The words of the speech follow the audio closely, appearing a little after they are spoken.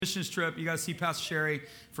Missions trip, you got to see Pastor Sherry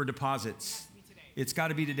for deposits. It's got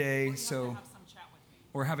to be today, so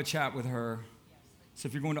or have a chat with her. So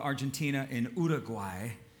if you're going to Argentina and Uruguay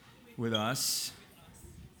with us,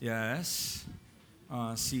 yes,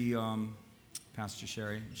 see Pastor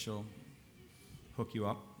Sherry. She'll hook you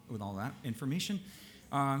up with all that information.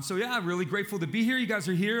 So yeah, really grateful to be here. You guys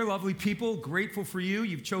are here, lovely people. Grateful for you.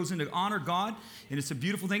 You've chosen to honor God, and it's a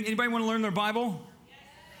beautiful thing. Anybody want to learn their Bible?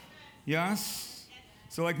 Yes.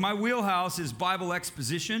 So like my wheelhouse is Bible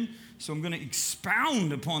exposition, so I'm going to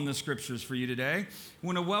expound upon the scriptures for you today. I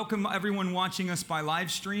want to welcome everyone watching us by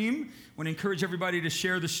live stream. I want to encourage everybody to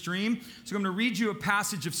share the stream. So I'm going to read you a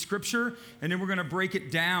passage of scripture, and then we're going to break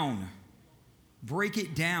it down. Break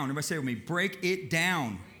it down. Everybody say it with me. Break it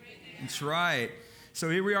down. That's right. So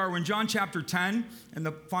here we are in John chapter 10, and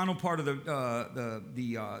the final part of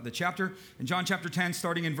the chapter. In John chapter 10,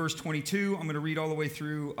 starting in verse 22, I'm going to read all the way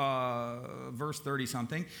through verse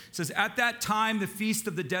 30-something. It says, "At that time, the feast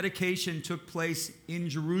of the dedication took place in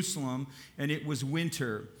Jerusalem, and it was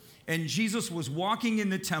winter. And Jesus was walking in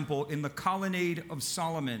the temple in the colonnade of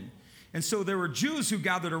Solomon. And so there were Jews who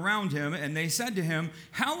gathered around him, and they said to him,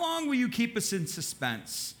 'How long will you keep us in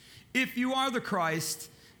suspense? If you are the Christ,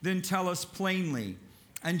 then tell us plainly.'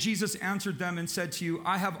 And Jesus answered them and said to you,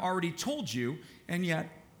 'I have already told you, and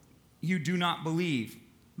yet you do not believe.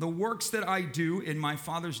 The works that I do in my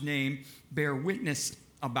Father's name bear witness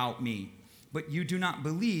about me. But you do not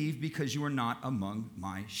believe because you are not among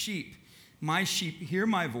my sheep. My sheep hear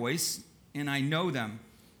my voice, and I know them,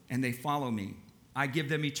 and they follow me. I give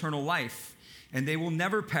them eternal life, and they will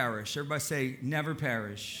never perish.'" Everybody say, never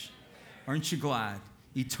perish. Aren't you glad?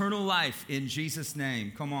 Eternal life in Jesus'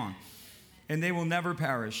 name. Come on. "And they will never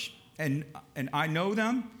perish. And I know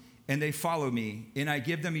them, and they follow me. And I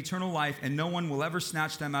give them eternal life, and no one will ever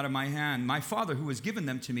snatch them out of my hand. My Father who has given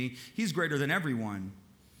them to me, he's greater than everyone.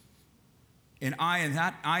 And I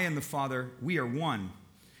and the Father, we are one."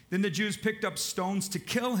 Then the Jews picked up stones to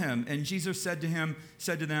kill him. And Jesus said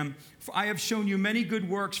to them, "I have shown you many good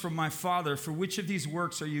works from my Father. For which of these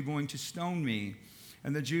works are you going to stone me?"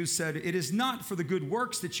 And the Jews said, "It is not for the good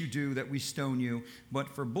works that you do that we stone you, but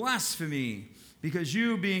for blasphemy, because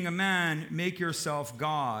you, being a man, make yourself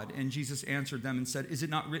God." And Jesus answered them and said, "Is it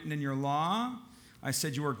not written in your law? I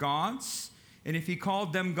said you are gods. And if he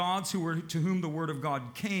called them gods to whom the word of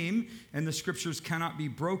God came, and the scriptures cannot be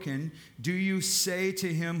broken, do you say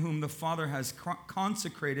to him whom the Father has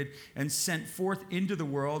consecrated and sent forth into the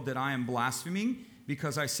world that I am blaspheming,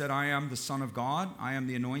 because I said I am the Son of God, I am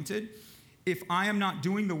the anointed? If I am not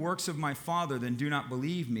doing the works of my Father, then do not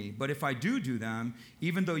believe me. But if I do them,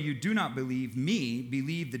 even though you do not believe me,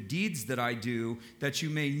 believe the deeds that I do, that you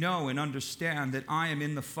may know and understand that I am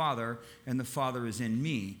in the Father, and the Father is in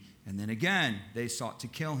me." And then again, they sought to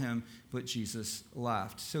kill him, but Jesus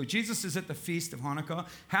left. So Jesus is at the feast of Hanukkah.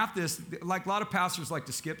 Half this, like a lot of pastors like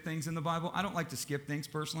to skip things in the Bible. I don't like to skip things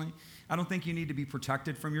personally. I don't think you need to be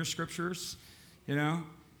protected from your scriptures, you know?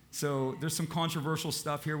 So there's some controversial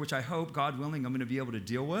stuff here, which I hope, God willing, I'm going to be able to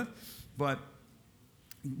deal with. But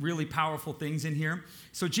really powerful things in here.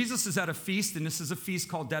 So Jesus is at a feast, and this is a feast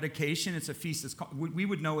called dedication. It's a feast that's we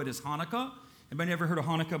would know it as Hanukkah. Anybody ever heard of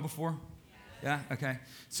Hanukkah before? Yeah? Okay.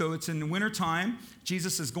 So it's in the wintertime.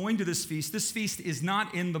 Jesus is going to this feast. This feast is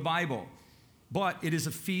not in the Bible, but it is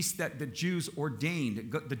a feast that the Jews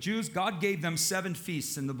ordained. God gave them 7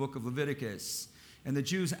 feasts in the book of Leviticus. And the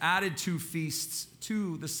Jews added 2 feasts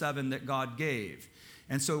to the 7 that God gave.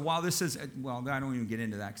 And so while this is, well, I don't even get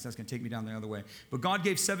into that because that's going to take me down the other way. But God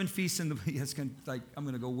gave 7 feasts in the, I'm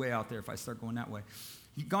going to go way out there if I start going that way.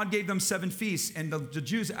 God gave them 7 feasts, and the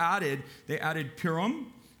Jews added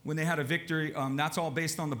Purim when they had a victory. That's all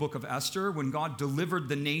based on the book of Esther. When God delivered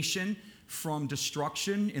the nation from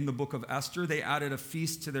destruction in the book of Esther, they added a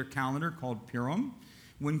feast to their calendar called Purim.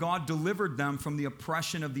 When God delivered them from the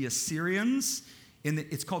oppression of the Assyrians,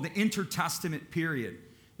 it's called the intertestament period.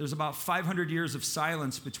 There's about 500 years of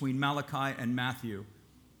silence between Malachi and Matthew.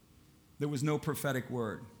 There was no prophetic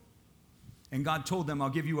word. And God told them,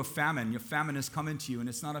 "I'll give you a famine. Your famine is coming to you, and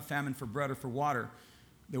it's not a famine for bread or for water.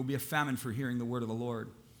 There will be a famine for hearing the word of the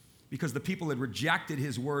Lord." Because the people had rejected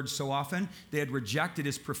his word so often, they had rejected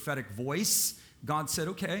his prophetic voice. God said,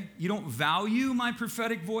 "Okay, you don't value my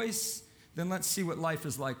prophetic voice? Then let's see what life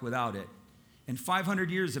is like without it." And 500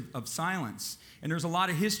 years of silence. And there's a lot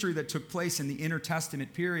of history that took place in the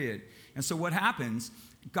intertestament period. And so what happens,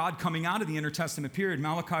 God coming out of the intertestament period,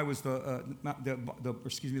 Malachi was the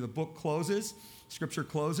book closes, scripture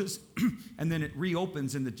closes, and then it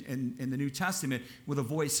reopens in the New Testament with a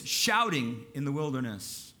voice shouting in the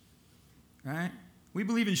wilderness. Right? We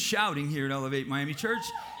believe in shouting here at Elevate Miami Church.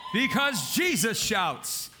 Because Jesus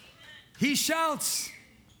shouts. He shouts.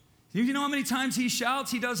 You know how many times he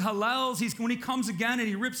shouts? He does hallels. When he comes again and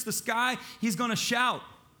he rips the sky, he's going to shout.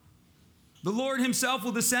 The Lord himself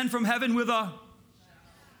will descend from heaven with a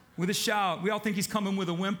shout. We all think he's coming with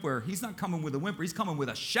a whimper. He's not coming with a whimper. He's coming with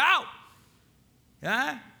a shout.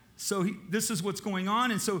 Yeah? So this is what's going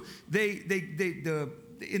on. And so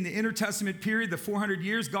in the intertestament period, the 400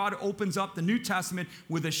 years, God opens up the New Testament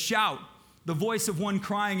with a shout, the voice of one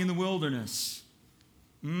crying in the wilderness.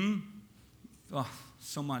 Oh,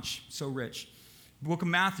 so much, so rich. Book of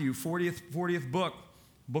Matthew, 40th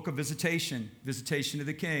book of visitation to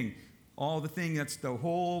the king. All the thing, that's the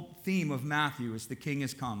whole theme of Matthew is the king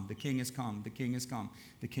has come, the king has come, the king has come,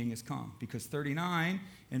 the king has come. Because 39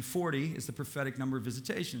 and 40 is the prophetic number of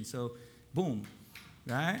visitation. So, boom,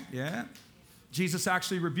 right? Yeah. Jesus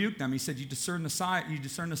actually rebuked them. He said, you discern the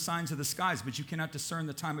signs of the skies, but you cannot discern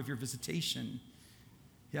the time of your visitation.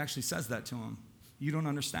 He actually says that to them. You don't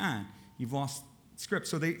understand. You've lost script.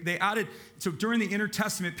 So they added, so during the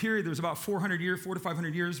intertestament period, there was about 400 to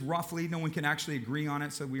 500 years, roughly. No one can actually agree on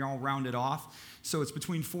it, so we all round it off. So it's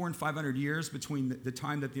between 400 and 500 years between the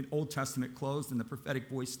time that the Old Testament closed and the prophetic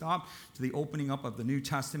voice stopped to the opening up of the New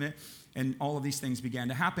Testament, and all of these things began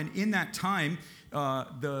to happen. In that time,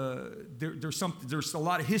 there's a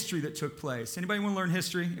lot of history that took place. Anybody want to learn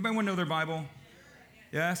history? Anybody want to know their Bible?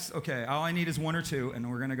 Yes? Okay. All I need is one or two, and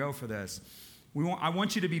we're going to go for this. I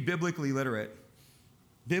want you to be biblically literate.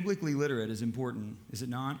 Biblically literate is important, is it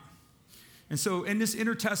not? And so in this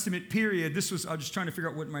intertestament period, I was just trying to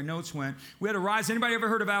figure out what my notes went. We had a rise. Anybody ever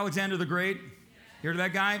heard of Alexander the Great? You heard of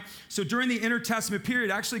that guy? So during the intertestament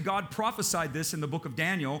period, actually God prophesied this in the book of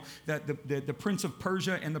Daniel, that the prince of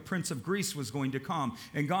Persia and the prince of Greece was going to come.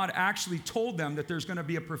 And God actually told them that there's going to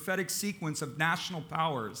be a prophetic sequence of national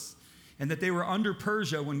powers, and that they were under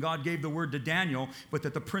Persia when God gave the word to Daniel, but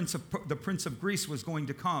that the prince of Greece was going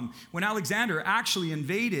to come. When Alexander actually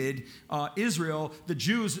invaded Israel, the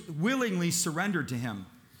Jews willingly surrendered to him.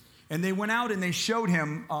 And they went out and they showed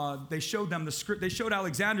Alexander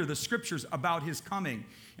the scriptures about his coming.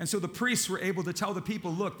 And so the priests were able to tell the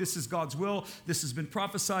people, look, this is God's will. This has been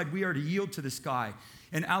prophesied. We are to yield to this guy.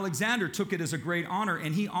 And Alexander took it as a great honor,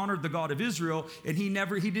 and he honored the God of Israel, and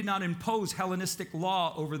he did not impose Hellenistic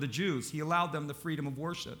law over the Jews. He allowed them the freedom of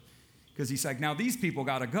worship, because he's like, now these people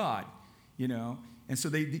got a God, you know. And so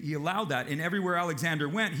he allowed that. And everywhere Alexander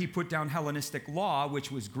went, he put down Hellenistic law,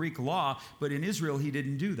 which was Greek law, but in Israel, he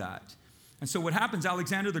didn't do that. And so what happens,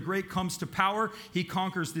 Alexander the Great comes to power. He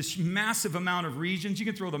conquers this massive amount of regions. You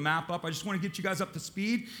can throw the map up. I just want to get you guys up to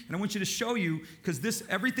speed. And I want you to show you, because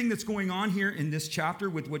everything that's going on here in this chapter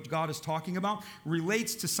with what God is talking about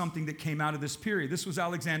relates to something that came out of this period. This was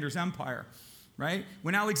Alexander's empire, right?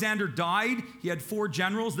 When Alexander died, he had 4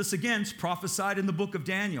 generals. This, again, is prophesied in the book of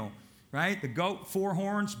Daniel, right? The goat, 4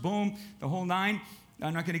 horns, boom, the whole 9.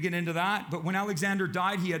 I'm not going to get into that. But when Alexander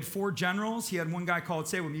died, he had 4 generals. He had one guy called,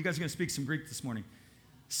 say with me, you guys are going to speak some Greek this morning.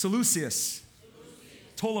 Seleucus,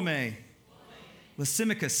 Ptolemy,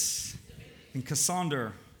 Lysimachus, and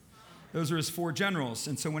Cassander. Those are his 4 generals.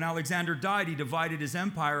 And so when Alexander died, he divided his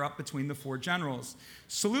empire up between the 4 generals.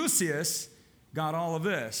 Seleucus got all of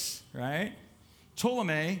this, right?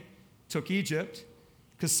 Ptolemy took Egypt.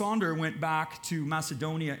 Cassander went back to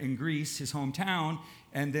Macedonia and Greece, his hometown,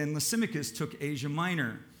 and then Lysimachus took Asia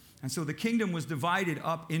Minor. And so the kingdom was divided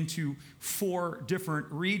up into 4 different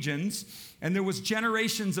regions, and there was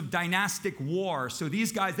generations of dynastic war. So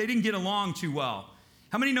these guys, they didn't get along too well.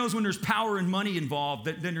 How many knows when there's power and money involved,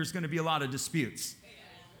 then there's going to be a lot of disputes?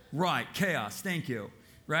 Right, chaos, thank you.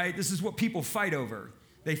 Right? This is what people fight over.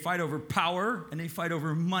 They fight over power, and they fight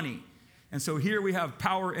over money. And so here we have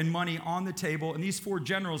power and money on the table, and these 4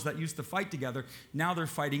 generals that used to fight together, now they're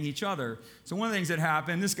fighting each other. So one of the things that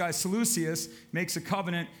happened, this guy Seleucus makes a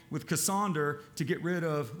covenant with Cassander to get rid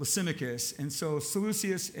of Lysimachus. And so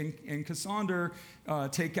Seleucus and Cassander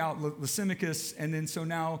take out Lysimachus, and then so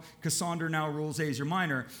now Cassander now rules Asia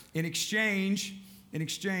Minor. In exchange,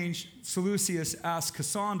 Seleucus asks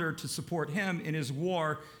Cassander to support him in his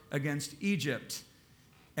war against Egypt.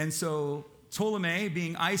 And so Ptolemy,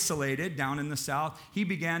 being isolated down in the south, he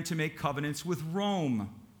began to make covenants with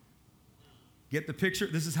Rome. Get the picture?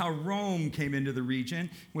 This is how Rome came into the region,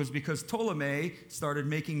 was because Ptolemy started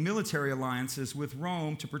making military alliances with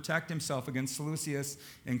Rome to protect himself against Seleucus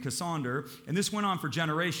and Cassander. And this went on for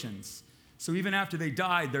generations. So even after they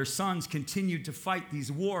died, their sons continued to fight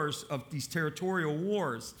these wars, of these territorial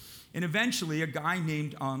wars. And eventually, a guy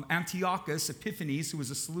named Antiochus Epiphanes, who was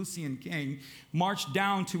a Seleucian king, marched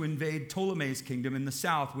down to invade Ptolemy's kingdom in the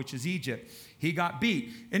south, which is Egypt. He got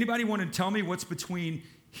beat. Anybody want to tell me what's between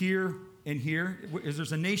here and here?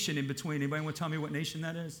 There's a nation in between. Anybody want to tell me what nation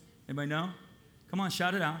that is? Anybody know? Come on,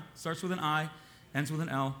 shout it out. Starts with an I, ends with an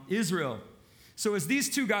L. Israel. So as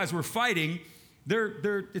these two guys were fighting,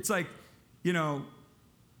 it's like,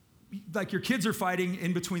 like your kids are fighting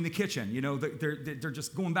in between the kitchen. They're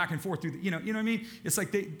just going back and forth through you know what I mean? It's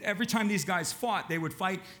like every time these guys fought, they would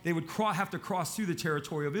fight, they would have to cross through the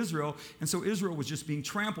territory of Israel. And so Israel was just being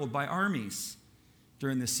trampled by armies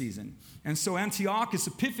during this season. And so Antiochus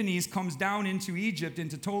Epiphanes comes down into Egypt,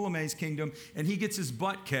 into Ptolemy's kingdom, and he gets his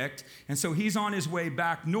butt kicked. And so he's on his way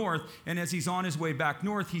back north. And as he's on his way back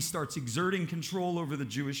north, he starts exerting control over the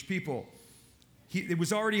Jewish people. It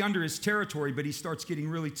was already under his territory, but he starts getting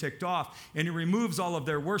really ticked off. And he removes all of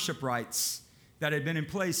their worship rites that had been in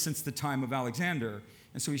place since the time of Alexander.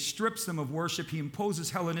 And so he strips them of worship. He imposes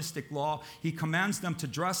Hellenistic law. He commands them to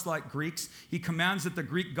dress like Greeks. He commands that the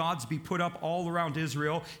Greek gods be put up all around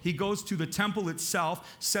Israel. He goes to the temple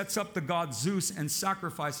itself, sets up the god Zeus, and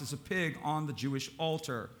sacrifices a pig on the Jewish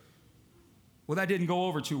altar. Well, that didn't go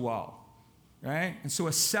over too well, right? And so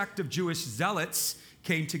a sect of Jewish zealots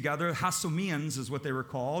came together. Hasmoneans is what they were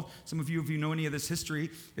called. Some of you, if you know any of this history,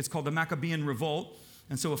 it's called the Maccabean Revolt.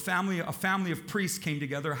 And so a family of priests came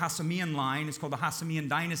together, a Hasmonean line. It's called the Hasmonean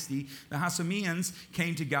dynasty. The Hasmoneans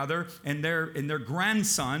came together, and their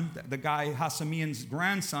grandson, the guy Hasmonean's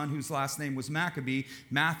grandson, whose last name was Maccabee,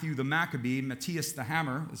 Matthew the Maccabee, Matthias the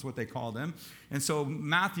Hammer is what they called him. And so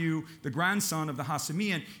Matthew, the grandson of the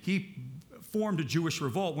Hasmonean, he formed a Jewish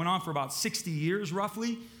revolt. Went on for about 60 years,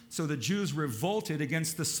 roughly. So the Jews revolted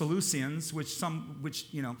against the Seleucians,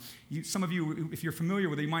 some of you, if you're familiar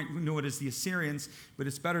with it, you might know it as the Assyrians, but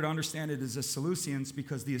it's better to understand it as the Seleucians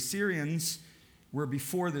because the Assyrians were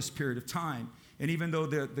before this period of time. And even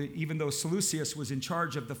though Seleucus was in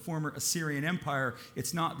charge of the former Assyrian Empire,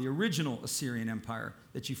 it's not the original Assyrian Empire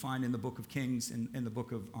that you find in the Book of Kings and the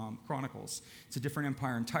Book of Chronicles. It's a different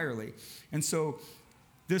empire entirely. And so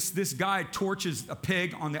This guy torches a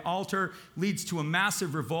pig on the altar, leads to a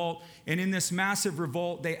massive revolt. And in this massive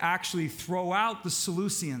revolt, they actually throw out the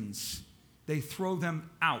Seleucians. They throw them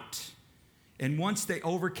out. And once they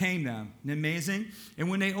overcame them, isn't it amazing? And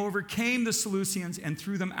when they overcame the Seleucians and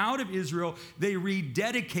threw them out of Israel, they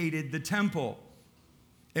rededicated the temple.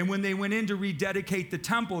 And when they went in to rededicate the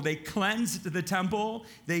temple, they cleansed the temple,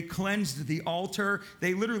 they cleansed the altar.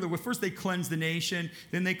 First they cleansed the nation,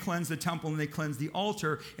 then they cleansed the temple, and they cleansed the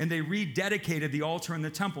altar, and they rededicated the altar and the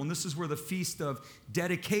temple. And this is where the Feast of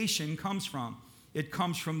Dedication comes from. It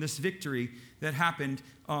comes from this victory that happened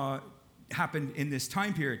in this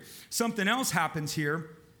time period. Something else happens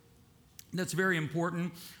here that's very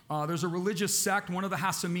important. There's a religious sect, one of the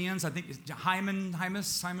Hasmoneans, I think it's Hymus,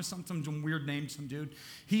 some weird name, some dude.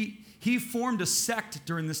 He formed a sect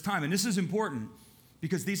during this time, and this is important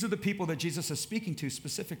because these are the people that Jesus is speaking to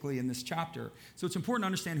specifically in this chapter. So it's important to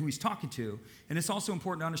understand who he's talking to, and it's also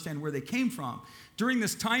important to understand where they came from. During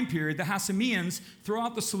this time period, the Hasmoneans throw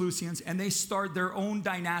out the Seleucians, and they start their own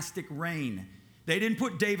dynastic reign. They didn't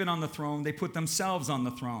put David on the throne. They put themselves on the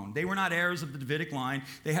throne. They were not heirs of the Davidic line.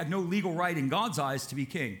 They had no legal right in God's eyes to be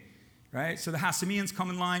king, right? So the Hasmoneans come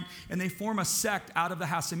in line, and they form a sect out of the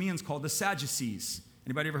Hasmoneans called the Sadducees.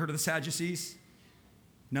 Anybody ever heard of the Sadducees?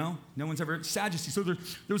 No? No one's ever heard? Sadducees. So there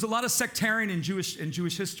was a lot of sectarian in Jewish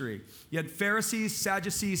history. You had Pharisees,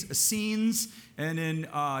 Sadducees, Essenes, and then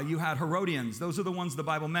you had Herodians. Those are the ones the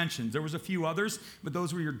Bible mentions. There was a few others, but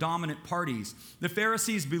those were your dominant parties. The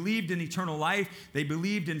Pharisees believed in eternal life. They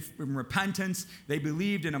believed in repentance. They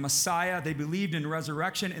believed in a Messiah. They believed in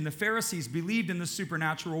resurrection. And the Pharisees believed in the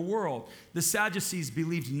supernatural world. The Sadducees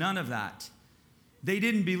believed none of that. They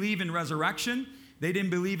didn't believe in resurrection. They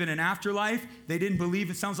didn't believe in an afterlife. They didn't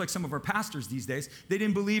believe, it sounds like some of our pastors these days, they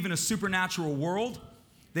didn't believe in a supernatural world.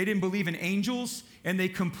 They didn't believe in angels. And they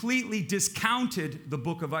completely discounted the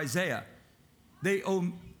book of Isaiah.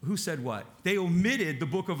 Who said what? They omitted the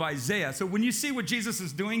book of Isaiah. So when you see what Jesus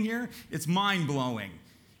is doing here, it's mind-blowing.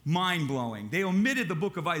 Mind-blowing. They omitted the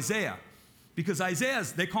book of Isaiah. Because Isaiah,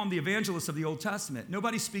 they call him the evangelist of the Old Testament.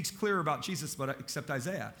 Nobody speaks clear about Jesus except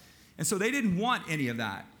Isaiah. And so they didn't want any of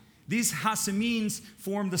that. These Hasmoneans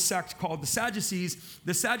formed the sect called the Sadducees.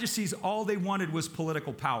 The Sadducees, all they wanted was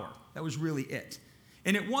political power. That was really it.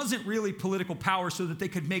 And it wasn't really political power so that they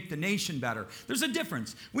could make the nation better. There's a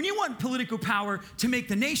difference. When you want political power to make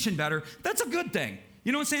the nation better, that's a good thing.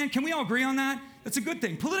 You know what I'm saying? Can we all agree on that? That's a good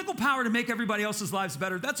thing. Political power to make everybody else's lives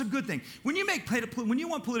better, that's a good thing. When you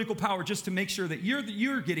want political power just to make sure that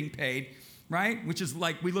you're getting paid, right? Which is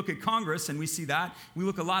like we look at Congress and we see that. We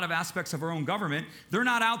look at a lot of aspects of our own government. They're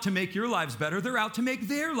not out to make your lives better. They're out to make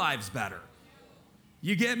their lives better.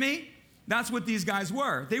 You get me? That's what these guys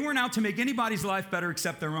were. They weren't out to make anybody's life better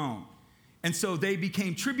except their own. And so they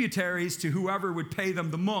became tributaries to whoever would pay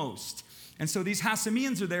them the most. And so these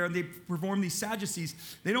Hasmoneans are there, and they perform these Sadducees.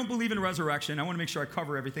 They don't believe in resurrection. I want to make sure I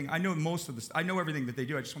cover everything. I know most of this. I know everything that they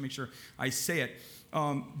do. I just want to make sure I say it.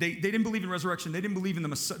 They didn't believe in resurrection. They didn't believe in the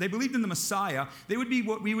Messiah. They believed in the Messiah. They would be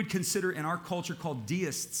what we would consider in our culture called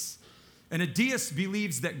deists. And a deist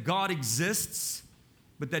believes that God exists,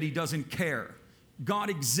 but that he doesn't care. God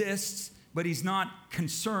exists, but he's not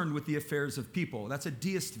concerned with the affairs of people. That's a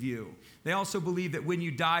deist view. They also believe that when you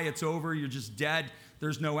die, it's over. You're just dead.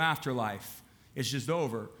 There's no afterlife. It's just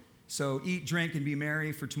over. So eat, drink, and be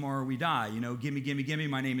merry, for tomorrow we die. You know, gimme, gimme, gimme.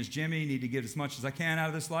 My name is Jimmy. Need to get as much as I can out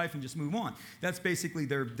of this life and just move on. That's basically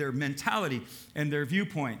their mentality and their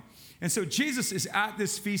viewpoint. And so Jesus is at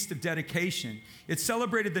this feast of dedication. It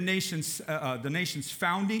celebrated the nation's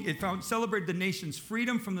founding. It celebrated the nation's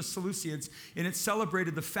freedom from the Seleucids, and it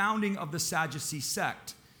celebrated the founding of the Sadducee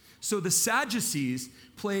sect. So the Sadducees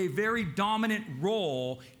play a very dominant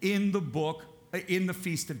role in the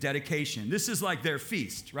Feast of Dedication. This is like their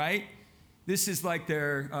feast, right? This is like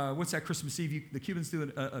their, what's that Christmas Eve? The Cubans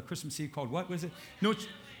do a Christmas Eve called what was it?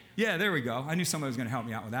 Yeah, there we go. I knew somebody was going to help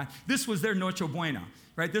me out with that. This was their Noche Buena,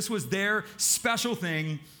 right? This was their special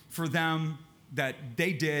thing for them that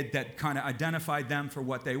they did that kind of identified them for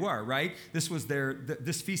what they were, right? This was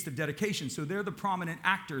this Feast of Dedication. So they're the prominent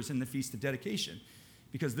actors in the Feast of Dedication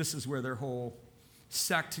because this is where their whole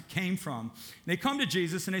sect came from. They come to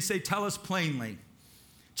Jesus and they say, tell us plainly.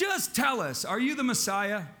 Just tell us, are you the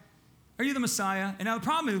Messiah? Are you the Messiah? And now the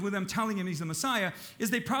problem with them telling him he's the Messiah is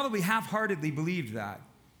they probably half-heartedly believed that.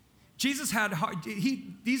 Jesus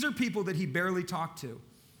these are people that he barely talked to.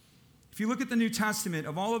 If you look at the New Testament,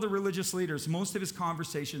 of all of the religious leaders, most of his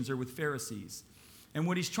conversations are with Pharisees. And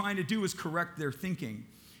what he's trying to do is correct their thinking.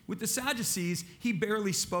 With the Sadducees, he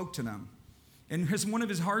barely spoke to them. And one of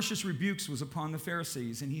his harshest rebukes was upon the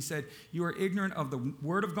Pharisees. And he said, you are ignorant of the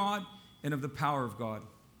word of God and of the power of God.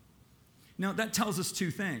 Now, that tells us two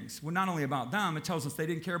things. Well, not only about them, it tells us they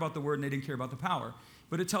didn't care about the word and they didn't care about the power.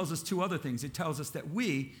 But it tells us two other things. It tells us that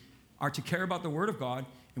we are to care about the word of God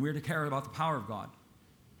and we're to care about the power of God.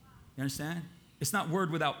 You understand? It's not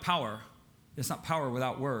word without power. It's not power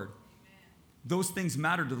without word. Those things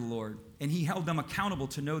matter to the Lord. And he held them accountable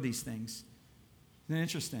to know these things. Isn't that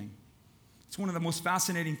interesting? It's one of the most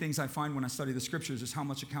fascinating things I find when I study the scriptures is how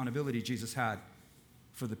much accountability Jesus had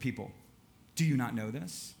for the people. Do you not know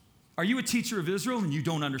this? Are you a teacher of Israel and you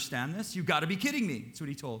don't understand this? You've got to be kidding me. That's what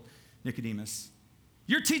he told Nicodemus.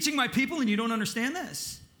 You're teaching my people and you don't understand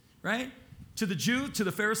this, right? To the Jew, to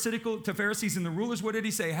the Pharisees and the rulers, what did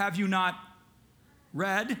he say? Have you not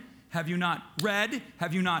read? Have you not read?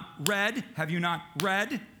 Have you not read? Have you not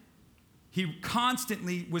read? He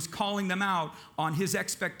constantly was calling them out on his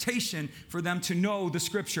expectation for them to know the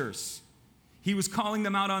scriptures. He was calling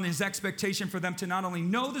them out on his expectation for them to not only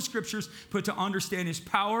know the scriptures, but to understand his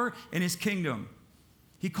power and his kingdom.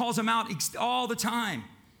 He calls them out all the time.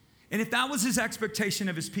 And if that was his expectation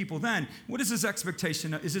of his people then, what is his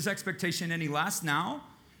expectation? Is his expectation any less now?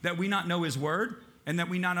 That we not know his word and that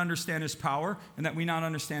we not understand his power and that we not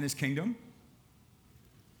understand his kingdom?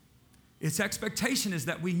 Its expectation is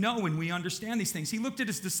that we know and we understand these things. He looked at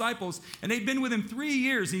his disciples, and they'd been with him 3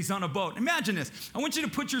 years, and he's on a boat. Imagine this. I want you to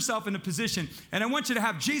put yourself in a position, and I want you to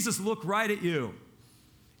have Jesus look right at you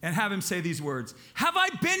and have him say these words. Have I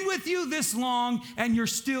been with you this long, and you're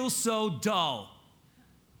still so dull?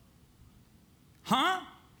 Huh?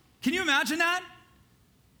 Can you imagine that?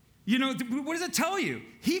 You know, what does it tell you?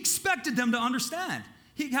 He expected them to understand.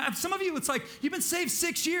 Some of you, it's like, you've been saved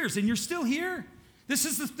 6 years, and you're still here? This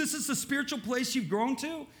is the spiritual place you've grown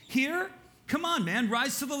to here? Come on, man.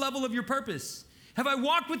 Rise to the level of your purpose. Have I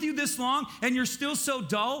walked with you this long and you're still so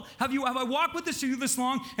dull? Have I walked with you this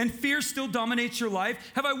long and fear still dominates your life?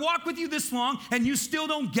 Have I walked with you this long and you still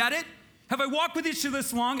don't get it? Have I walked with you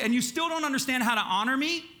this long and you still don't understand how to honor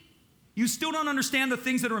me? You still don't understand the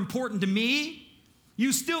things that are important to me?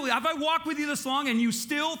 Have I walked with you this long and you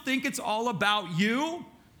still think it's all about you?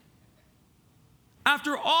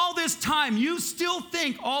 After all this time, you still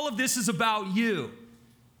think all of this is about you.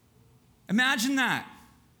 Imagine that.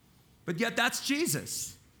 But yet that's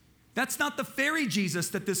Jesus. That's not the fairy Jesus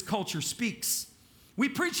that this culture speaks. We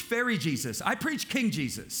preach fairy Jesus. I preach King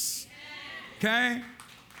Jesus. Okay?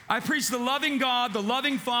 I preach the loving God, the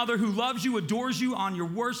loving Father who loves you, adores you on your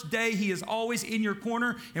worst day. He is always in your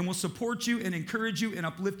corner and will support you and encourage you and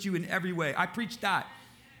uplift you in every way. I preach that.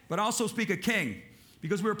 But I also speak a king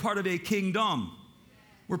because we're part of a kingdom.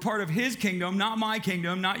 We're part of his kingdom, not my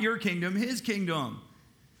kingdom, not your kingdom, his kingdom.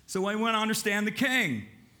 So I want to understand the king.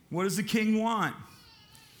 What does the king want?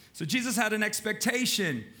 So Jesus had an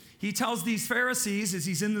expectation. He tells these Pharisees as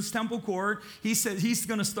he's in this temple court, he said he's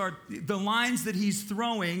going to start the lines that he's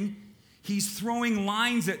throwing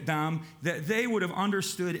lines at them that they would have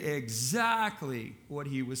understood exactly what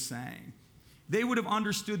he was saying. They would have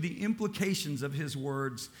understood the implications of his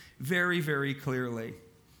words very, very clearly.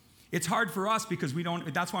 It's hard for us because we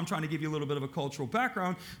don't, that's why I'm trying to give you a little bit of a cultural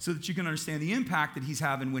background so that you can understand the impact that he's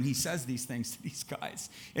having when he says these things to these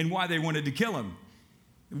guys and why they wanted to kill him.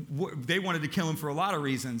 They wanted to kill him for a lot of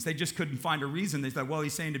reasons. They just couldn't find a reason. They thought, well,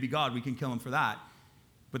 he's saying to be God, we can kill him for that.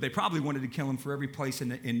 But they probably wanted to kill him for every place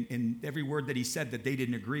in every word that he said that they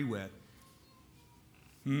didn't agree with.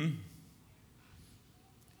 A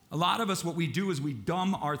lot of us, what we do is we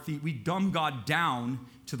dumb God down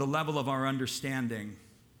to the level of our understanding.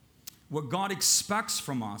 What God expects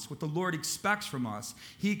from us, what the Lord expects from us,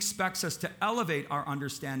 he expects us to elevate our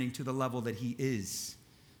understanding to the level that he is.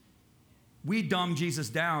 We dumb Jesus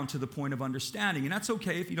down to the point of understanding. And that's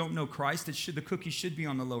okay if you don't know Christ. The cookies should be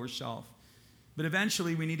on the lower shelf. But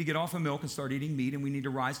eventually, we need to get off of milk and start eating meat, and we need to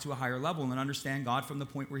rise to a higher level and understand God from the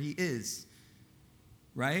point where he is.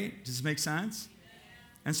 Right? Does this make sense?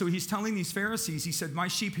 And so he's telling these Pharisees, he said, my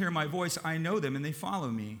sheep hear my voice, I know them, and they follow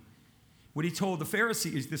me. What he told the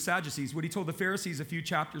Pharisees, the Sadducees, what he told the Pharisees a few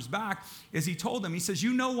chapters back is he told them, he says,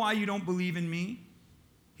 you know why you don't believe in me?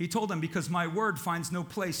 He told them, because my word finds no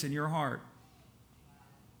place in your heart.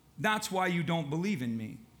 That's why you don't believe in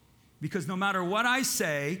me. Because no matter what I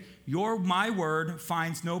say, my word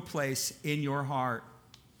finds no place in your heart.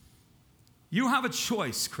 You have a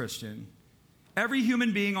choice, Christian. Every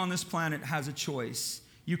human being on this planet has a choice.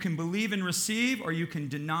 You can believe and receive, or you can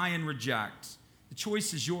deny and reject. The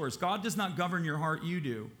choice is yours. God does not govern your heart, you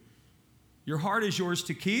do. Your heart is yours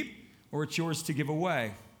to keep, or it's yours to give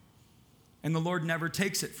away. And the Lord never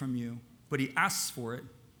takes it from you, but he asks for it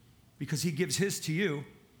because he gives his to you.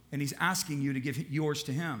 And he's asking you to give yours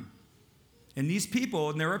to him. And these people,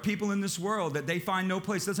 and there are people in this world that they find no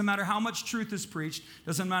place. Doesn't matter how much truth is preached.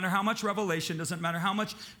 Doesn't matter how much revelation. Doesn't matter how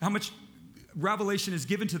much revelation is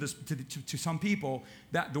given to some people.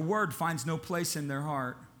 That the word finds no place in their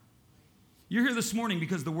heart. You're here this morning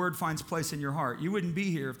because the word finds place in your heart. You wouldn't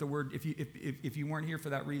be here if you weren't here for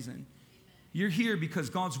that reason. You're here because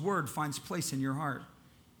God's word finds place in your heart.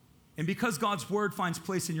 And because God's word finds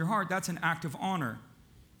place in your heart, that's an act of honor.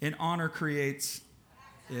 And honor creates,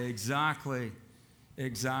 exactly.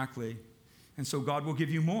 And so God will give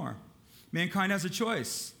you more. Mankind has a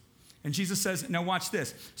choice. And Jesus says, now watch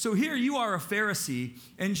this. So here you are a Pharisee,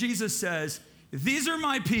 and Jesus says, these are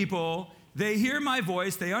my people. They hear my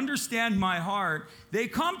voice. They understand my heart. They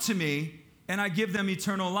come to me, and I give them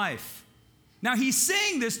eternal life. Now he's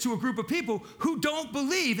saying this to a group of people who don't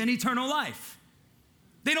believe in eternal life.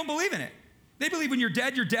 They don't believe in it. They believe when you're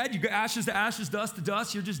dead, you're dead. You go ashes to ashes, dust to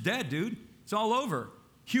dust. You're just dead, dude. It's all over.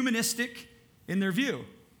 Humanistic in their view.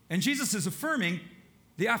 And Jesus is affirming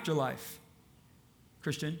the afterlife.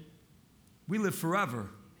 Christian, we live forever.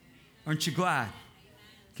 Aren't you glad?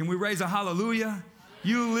 Can we raise a hallelujah?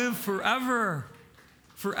 You live forever.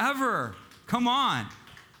 Forever. Come on.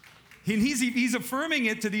 And he's affirming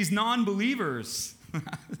it to these non-believers.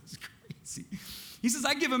 That's crazy. He says,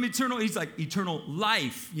 I give him eternal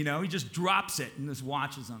life. You know, he just drops it and just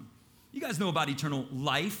watches them. You guys know about eternal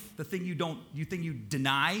life, the thing you think you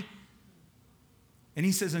deny. And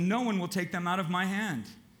he says, and no one will take them out of my hand.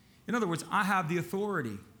 In other words, I have the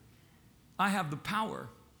authority. I have the power.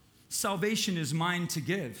 Salvation is mine to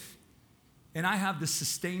give. And I have the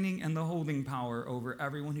sustaining and the holding power over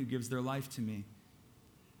everyone who gives their life to me.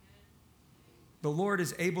 The Lord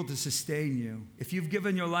is able to sustain you. If you've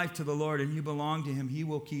given your life to the Lord and you belong to him, he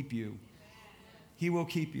will keep you. He will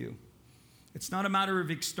keep you. It's not a matter of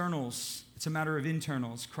externals. It's a matter of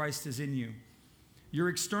internals. Christ is in you. Your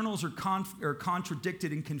externals are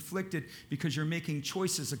contradicted and conflicted because you're making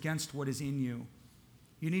choices against what is in you.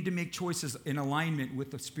 You need to make choices in alignment with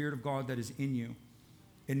the Spirit of God that is in you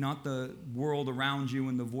and not the world around you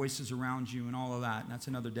and the voices around you and all of that. And that's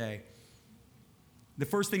another day. The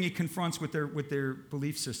first thing he confronts with their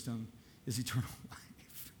belief system is eternal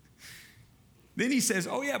life. Then he says,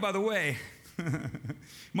 oh yeah, by the way,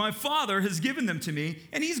 my Father has given them to me,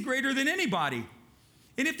 and he's greater than anybody.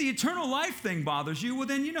 And if the eternal life thing bothers you, well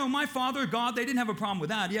then, you know, my Father, God, they didn't have a problem with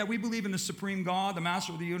that. Yeah, we believe in the supreme God, the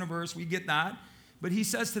master of the universe. We get that. But he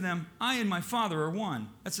says to them, I and my Father are one.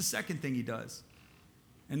 That's the second thing he does.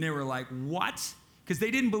 And they were like, what? Because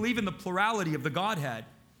they didn't believe in the plurality of the Godhead.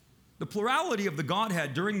 The plurality of the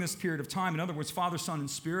Godhead during this period of time, in other words, Father, Son, and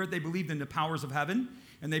Spirit, they believed in the powers of heaven.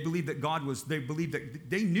 and they believed that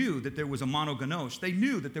they knew that there was a monogenos. They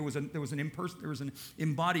knew that there was an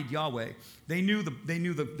embodied Yahweh. They knew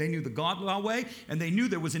the God Yahweh, and they knew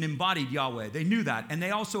there was an embodied Yahweh. They knew that, and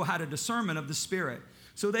they also had a discernment of the Spirit.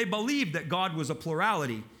 So they believed that God was a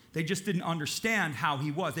plurality. They just didn't understand how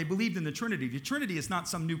he was. They believed in the Trinity. The Trinity is not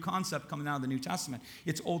some new concept coming out of the New Testament.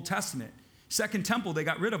 It's Old Testament. Second Temple, they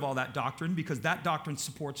got rid of all that doctrine because that doctrine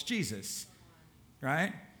supports Jesus,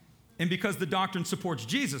 right? And because the doctrine supports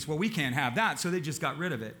Jesus, well, we can't have that, so they just got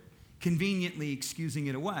rid of it, conveniently excusing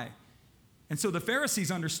it away. And so the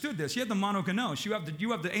Pharisees understood this. You have the monogenos. You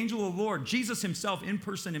have the angel of the Lord, Jesus himself in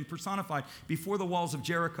person and personified before the walls of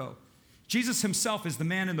Jericho. Jesus himself is the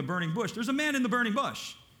man in the burning bush. There's a man in the burning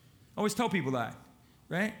bush. I always tell people that,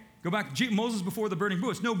 right? Go back, Moses before the burning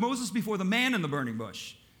bush. No, Moses before the man in the burning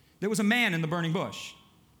bush. There was a man in the burning bush,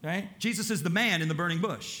 right? Jesus is the man in the burning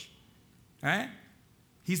bush, right?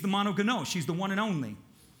 He's the monogenos. He's the one and only.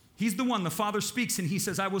 He's the one the Father speaks, and he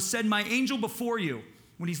says, I will send my angel before you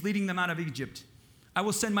when he's leading them out of Egypt. I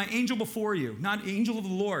will send my angel before you, not angel of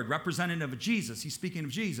the Lord, representative of Jesus. He's speaking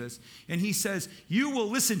of Jesus. And he says, you will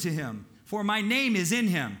listen to him, for my name is in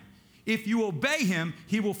him. If you obey him,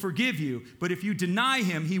 he will forgive you. But if you deny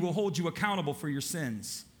him, he will hold you accountable for your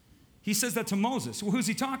sins. He says that to Moses. Well, who's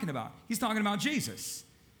he talking about? He's talking about Jesus.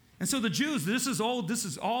 And so the Jews, this is all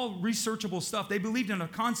researchable stuff. They believed in a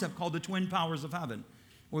concept called the twin powers of heaven,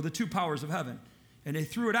 or the two powers of heaven. And they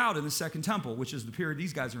threw it out in the Second Temple, which is the period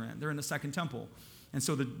these guys are in. They're in the Second Temple. And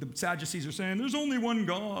so the Sadducees are saying, there's only one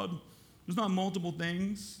God. There's not multiple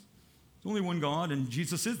things. There's only one God, and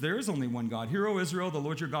Jesus says there is only one God. Hear, O Israel, the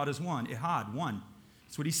Lord your God is one. Ihad, one.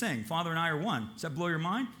 That's what he's saying. Father and I are one. Does that blow your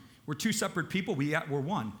mind? We're two separate people. We're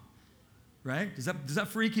one. Right? Does that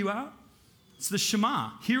freak you out? It's the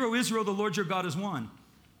Shema. Hear, O Israel, the Lord your God is one.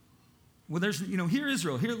 Well, hear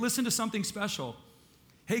Israel. Here, listen to something special.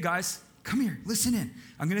 Hey, guys, come here. Listen in.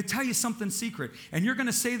 I'm going to tell you something secret. And you're going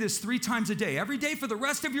to say this 3 times a day. Every day for the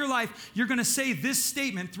rest of your life, you're going to say this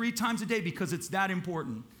statement 3 times a day because it's that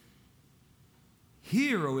important.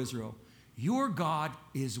 Hear, O Israel, your God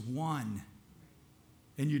is one.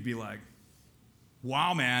 And you'd be like,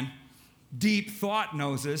 wow, man, deep thought,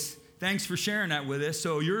 Moses. Thanks for sharing that with us.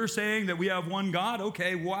 So you're saying that we have one God?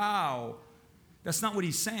 Okay, wow. That's not what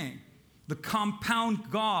he's saying. The compound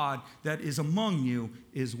God that is among you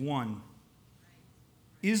is one.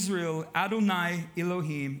 Israel, Adonai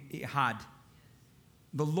Elohim Ehad.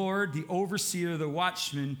 The Lord, the overseer, the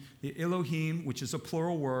watchman, the Elohim, which is a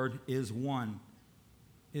plural word, is one.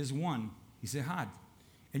 Is one. He's Ehad.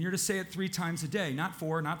 And you're to say it 3 times a day. Not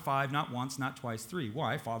 4, not 5, not once, not twice, 3.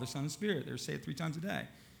 Why? Father, Son, and Spirit. They're to say it 3 times a day.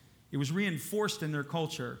 It was reinforced in their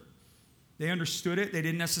culture. They understood it. They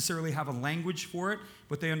didn't necessarily have a language for it,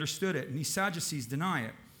 but they understood it. And these Sadducees deny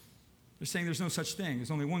it. They're saying there's no such thing.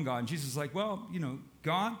 There's only one God. And Jesus is like, well,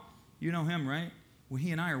 God, you know him, right? Well,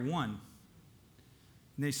 he and I are one.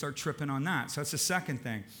 And they start tripping on that. So that's the second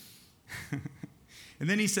thing. And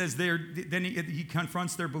then he says, he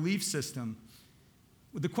confronts their belief system.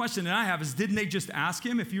 The question that I have is, didn't they just ask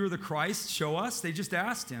him, if you were the Christ, show us? They just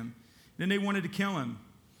asked him. Then they wanted to kill him.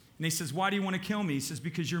 And he says, why do you want to kill me? He says,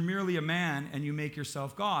 because you're merely a man and you make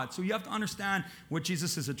yourself God. So you have to understand what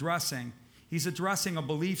Jesus is addressing. He's addressing a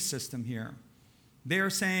belief system here. They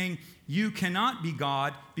are saying, you cannot be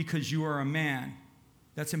God because you are a man.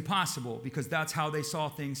 That's impossible, because that's how they saw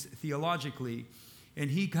things theologically.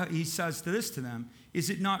 And he says to them,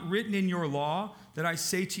 is it not written in your law that I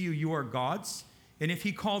say to you, you are gods? And if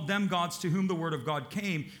he called them gods to whom the word of God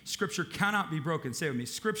came, Scripture cannot be broken. Say it with me,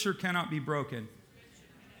 Scripture cannot be broken.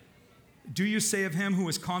 Do you say of him who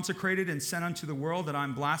is consecrated and sent unto the world that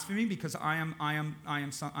I'm blaspheming because I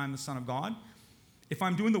am the Son of God? If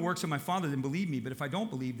I'm doing the works of my Father, then believe me. But if I don't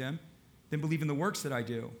believe them, then believe in the works that I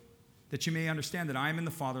do, that you may understand that I am in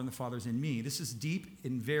the Father and the Father is in me. This is deep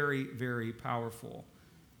and very, very powerful.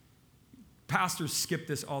 Pastors skip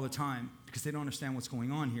this all the time because they don't understand what's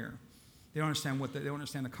going on here. They don't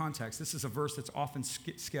understand the context. This is a verse that's often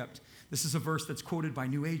skipped. This is a verse that's quoted by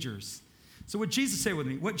New Agers. So what Jesus say with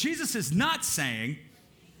me? What Jesus is not saying,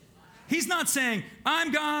 he's not saying,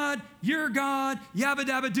 I'm God, you're God, yabba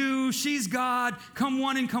dabba doo, she's God, come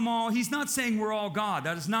one and come all. He's not saying we're all God.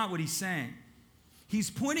 That is not what he's saying. He's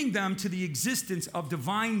pointing them to the existence of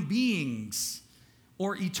divine beings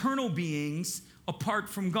or eternal beings apart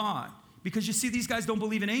from God. Because you see, these guys don't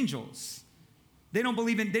believe in angels. They don't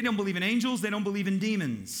believe in angels, they don't believe in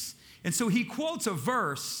demons. And so he quotes a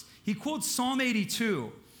verse, he quotes Psalm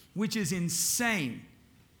 82, which is insane.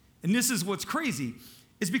 And this is what's crazy,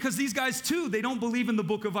 is because these guys too, they don't believe in the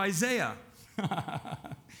book of Isaiah.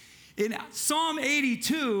 in Psalm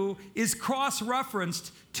 82 is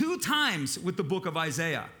cross-referenced 2 times with the book of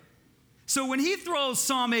Isaiah. So when he throws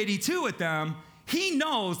Psalm 82 at them, he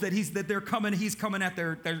knows that he's coming at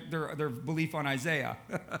their belief on Isaiah.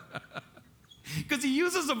 Because he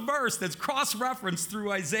uses a verse that's cross-referenced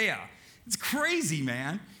through Isaiah. It's crazy,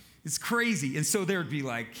 man. It's crazy. And so there'd be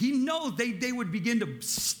like, he knows, they would begin to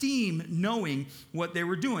steam knowing what they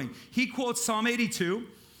were doing. He quotes Psalm 82,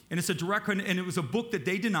 and it's a direct, and it was a book that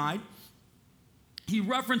they denied. He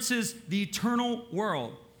references the eternal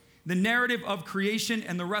world, the narrative of creation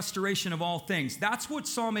and the restoration of all things. That's what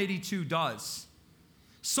Psalm 82 does.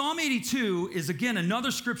 Psalm 82 is, again,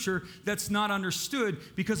 another scripture that's not understood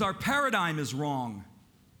because our paradigm is wrong.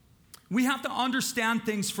 We have to understand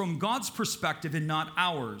things from God's perspective and not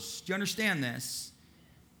ours. Do you understand this?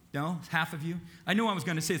 No? Half of you? I knew I was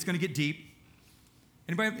going to say it's going to get deep.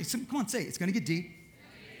 Anybody? Come on, say it. It's going to get deep.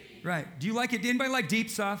 Right. Do you like it? Anybody like deep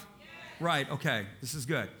stuff? Yes. Right. Okay. This is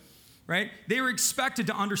good. Right? They were expected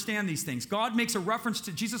to understand these things.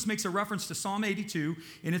 Jesus makes a reference to Psalm 82,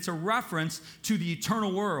 and it's a reference to the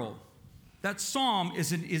eternal world. That psalm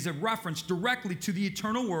is a reference directly to the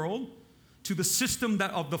eternal world, to the system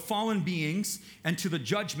of the fallen beings, and to the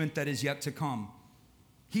judgment that is yet to come.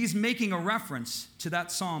 He's making a reference to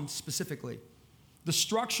that psalm specifically. The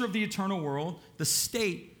structure of the eternal world, the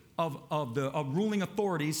state of ruling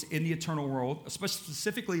authorities in the eternal world,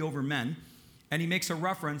 specifically over men, and he makes a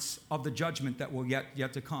reference of the judgment that will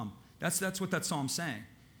yet to come. That's what that psalm's saying.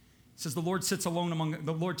 It says the Lord sits alone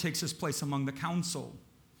the Lord takes his place among the council.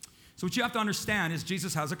 So what you have to understand is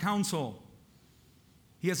Jesus has a council.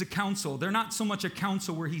 He has a council. They're not so much a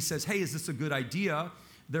council where he says, hey, is this a good idea?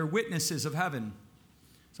 They're witnesses of heaven.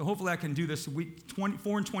 So hopefully I can do this.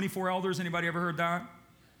 4 and 24 elders. Anybody ever heard that?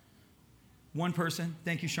 One person.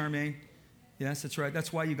 Thank you, Charmaine. Yes, that's right.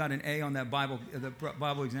 That's why you got an A on that Bible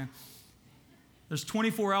exam. There's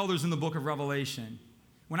 24 elders in the book of Revelation.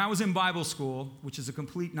 When I was in Bible school, which is a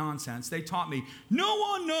complete nonsense, they taught me, no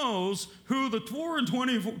one knows who the 4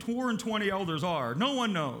 and 20 elders are. No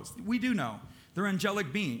one knows. We do know. They're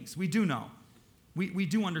angelic beings. We do know. We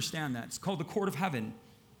do understand that. It's called the court of heaven.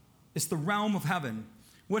 It's the realm of heaven.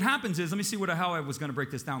 What happens is, let me see how I was going to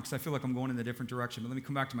break this down because I feel like I'm going in a different direction. But let me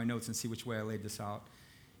come back to my notes and see which way I laid this out.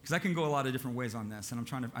 Because I can go a lot of different ways on this. And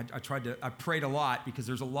I prayed a lot because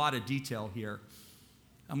there's a lot of detail here.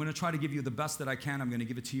 I'm going to try to give you the best that I can. I'm going to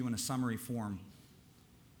give it to you in a summary form.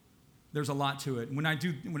 There's a lot to it.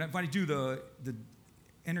 If I do the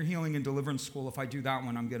Inner Healing and Deliverance School, if I do that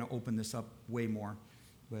one, I'm going to open this up way more.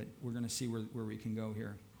 But we're going to see where we can go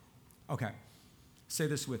here. Okay. Say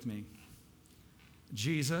this with me.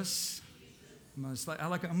 Jesus. I'm going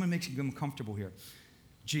to make you comfortable here.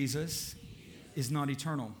 Jesus is not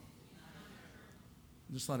eternal.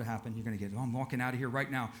 Just let it happen. You're going to get it. I'm walking out of here right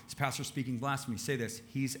now. This pastor speaking blasphemy. Say this.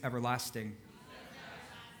 He's everlasting.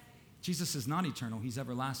 Jesus is not eternal. He's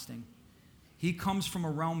everlasting. He comes from a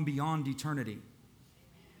realm beyond eternity.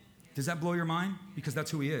 Does that blow your mind? Because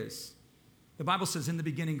that's who he is. The Bible says, in the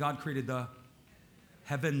beginning, God created the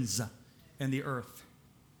heavens and the earth.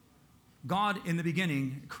 God, in the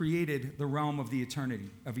beginning, created the realm of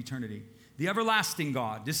eternity. The everlasting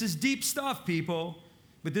God. This is deep stuff, people,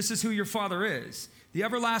 but this is who your Father is. The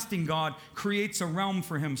everlasting God creates a realm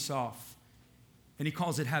for himself, and he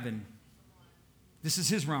calls it heaven. This is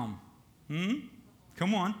his realm.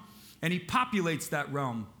 Come on. And he populates that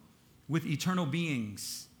realm with eternal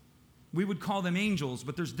beings. We would call them angels,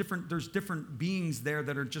 but there's different beings there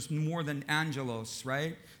that are just more than angelos,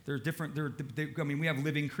 right? They're different. We have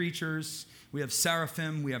living creatures. We have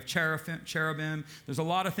seraphim. We have cherubim. There's a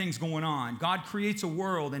lot of things going on. God creates a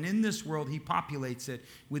world, and in this world, he populates it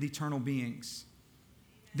with eternal beings.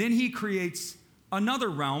 Then he creates another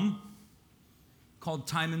realm called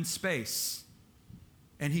time and space.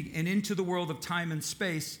 And into the world of time and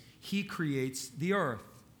space, he creates the earth.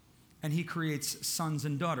 And he creates sons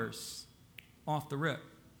and daughters off the rip.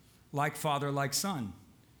 Like father, like son.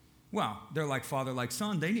 Well, they're like father, like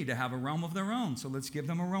son. They need to have a realm of their own. So let's give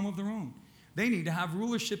them a realm of their own. They need to have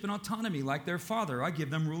rulership and autonomy like their father. I give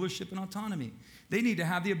them rulership and autonomy. They need to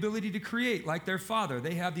have the ability to create like their father.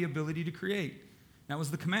 They have the ability to create. That was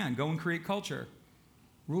the command. Go and create culture.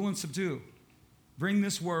 Rule and subdue. Bring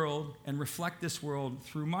this world and reflect this world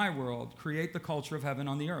through my world. Create the culture of heaven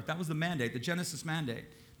on the earth. That was the mandate, the Genesis mandate,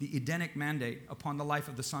 the Edenic mandate upon the life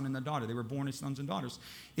of the son and the daughter. They were born as sons and daughters.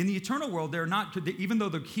 In the eternal world, they're not, even though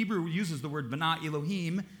the Hebrew uses the word B'nai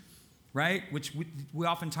Elohim, right, which we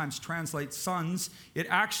oftentimes translate sons, it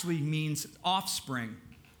actually means offspring,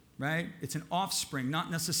 right? It's an offspring,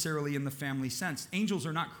 not necessarily in the family sense. Angels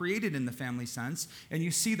are not created in the family sense, and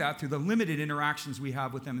you see that through the limited interactions we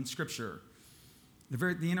have with them in Scripture.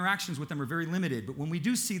 The interactions with them are very limited, but when we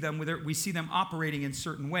do see them, we see them operating in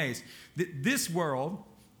certain ways. This world,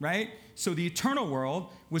 right? So the eternal world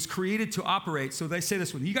was created to operate. So they say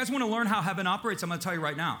this one. You guys want to learn how heaven operates? I'm going to tell you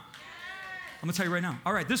right now. I'm going to tell you right now.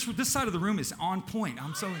 All right, this side of the room is on point.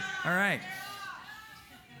 All right.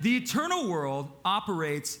 The eternal world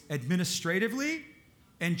operates administratively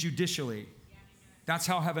and judicially. That's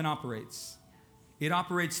how heaven operates. It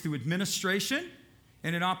operates through administration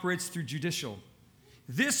and it operates through judicial.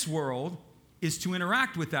 This world is to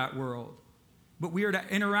interact with that world, but we are to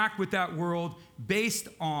interact with that world based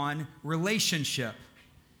on relationship.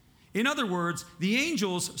 In other words, the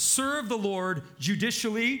angels serve the Lord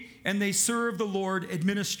judicially and they serve the Lord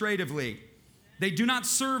administratively. They do not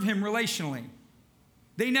serve him relationally.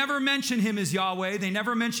 They never mention him as Yahweh. They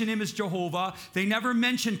never mention him as Jehovah. They never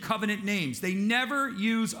mention covenant names. They never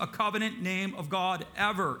use a covenant name of God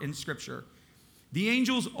ever in Scripture. The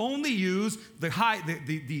angels only use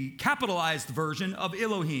the capitalized version of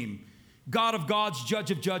Elohim, God of gods,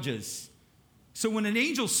 judge of judges. So when an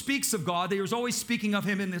angel speaks of God, they are always speaking of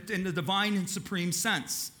him in the divine and supreme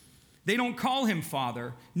sense. They don't call him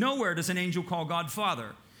Father. Nowhere does an angel call God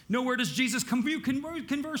Father. Nowhere does Jesus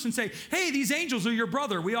converse and say, hey, these angels are your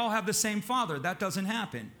brother. We all have the same Father. That doesn't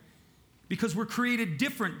happen. Because we're created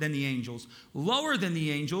different than the angels, lower than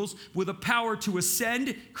the angels, with a power to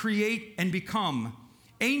ascend, create, and become.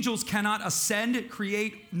 Angels cannot ascend,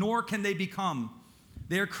 create, nor can they become.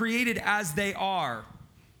 They are created as they are.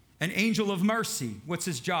 An angel of mercy, what's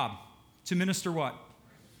his job? To minister what?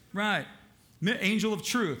 Right. Angel of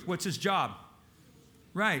truth, what's his job?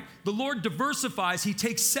 Right. The Lord diversifies. He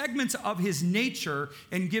takes segments of his nature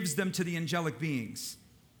and gives them to the angelic beings.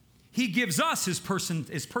 He gives us his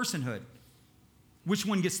personhood. Which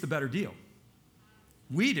one gets the better deal?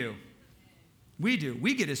 We do. We do.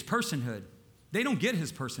 We get his personhood. They don't get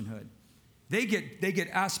his personhood. They get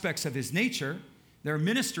aspects of his nature. They're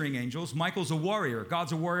ministering angels. Michael's a warrior.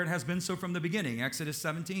 God's a warrior and has been so from the beginning, Exodus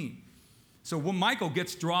 17. So when Michael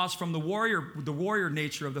draws from the warrior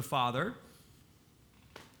nature of the Father.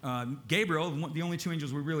 Gabriel, the only two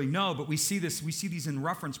angels we really know, but we see these in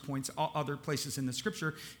reference points, other places in the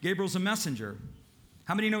Scripture. Gabriel's a messenger.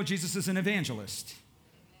 How many know Jesus is an evangelist?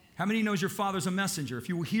 How many knows your Father's a messenger? If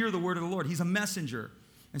you hear the word of the Lord, he's a messenger.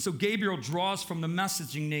 And so Gabriel draws from the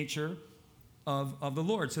messaging nature of the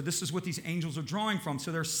Lord. So this is what these angels are drawing from.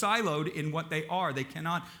 So they're siloed in what they are. They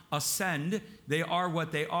cannot ascend. They are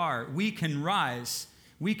what they are. We can rise.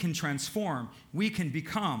 We can transform. We can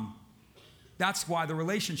become. That's why the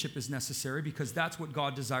relationship is necessary, because that's what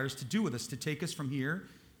God desires to do with us, to take us from here,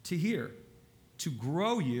 to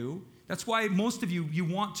grow you. That's why most of you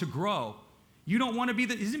want to grow. You don't want to be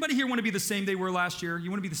does anybody here want to be the same they were last year?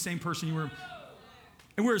 You want to be the same person you were?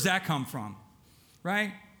 And where does that come from?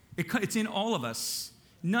 Right? It's in all of us.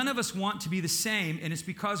 None of us want to be the same, and it's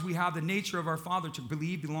because we have the nature of our Father to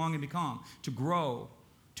believe, belong, and become, to grow,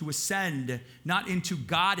 to ascend, not into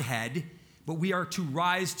Godhead, but we are to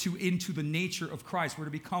rise into the nature of Christ. We're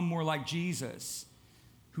to become more like Jesus,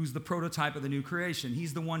 who's the prototype of the new creation.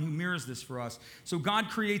 He's the one who mirrors this for us. So God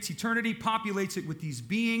creates eternity, populates it with these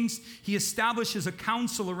beings. He establishes a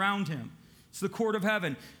council around him. It's the court of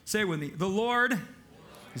heaven. Say it with me. The Lord,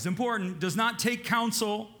 is important, does not take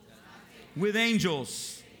counsel with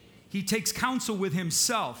angels. He takes counsel with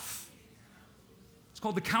himself. It's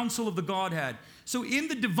called the counsel of the Godhead. So in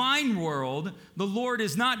the divine world, the Lord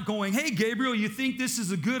is not going, hey, Gabriel, you think this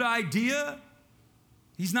is a good idea?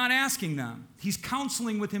 He's not asking them. He's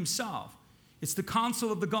counseling with himself. It's the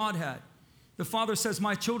counsel of the Godhead. The Father says,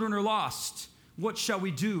 my children are lost. What shall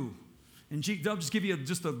we do? And they'll just give you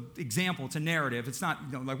just an example. It's a narrative. It's not,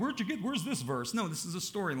 like, where's this verse? No, this is a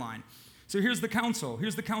storyline. So here's the counsel.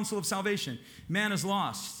 Here's the counsel of salvation. Man is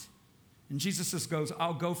lost. And Jesus just goes,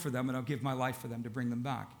 I'll go for them and I'll give my life for them to bring them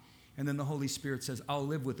back. And then the Holy Spirit says, I'll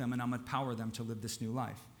live with them and I'm empower them to live this new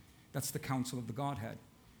life. That's the counsel of the Godhead.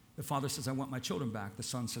 The Father says, I want my children back. The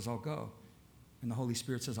Son says, I'll go. And the Holy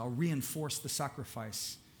Spirit says, I'll reinforce the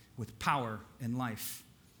sacrifice with power and life.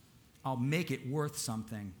 I'll make it worth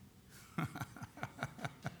something.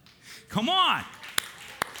 Come on.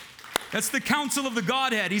 That's the counsel of the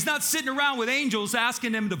Godhead. He's not sitting around with angels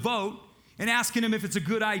asking them to vote and asking him if it's a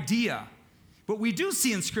good idea. But we do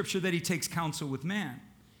see in Scripture that he takes counsel with man.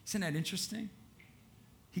 Isn't that interesting?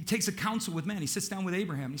 He takes a counsel with man. He sits down with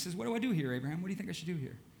Abraham. He says, what do I do here, Abraham? What do you think I should do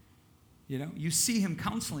here? You see him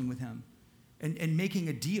counseling with him and making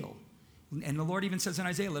a deal. And the Lord even says in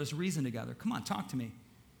Isaiah, let us reason together. Come on, talk to me.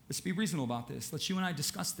 Let's be reasonable about this. Let's you and I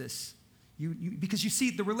discuss this. Because you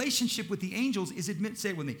see, the relationship with the angels is, say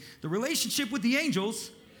it with me, the relationship with the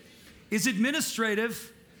angels is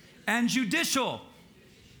administrative and judicial.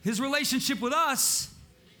 His relationship with us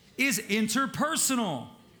is interpersonal.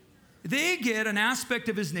 They get an aspect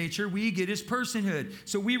of his nature, we get his personhood.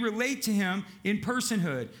 So we relate to him in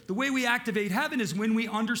personhood. The way we activate heaven is when we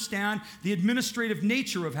understand the administrative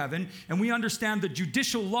nature of heaven, and we understand the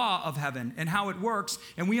judicial law of heaven and how it works,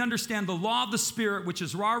 and we understand the law of the Spirit, which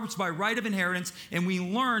is ours by right of inheritance, and we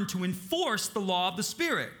learn to enforce the law of the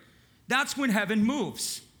Spirit. That's when heaven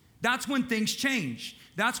moves. That's when things change.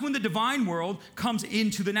 That's when the divine world comes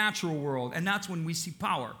into the natural world, and that's when we see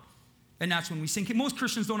power. And that's when we sink. Most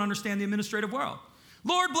Christians don't understand the administrative world.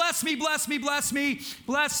 Lord, bless me, bless me, bless me,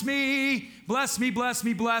 bless me, bless me, bless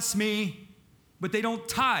me, bless me. But they don't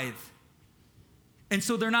tithe. And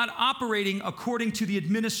so they're not operating according to the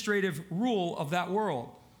administrative rule of that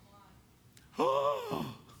world. I'm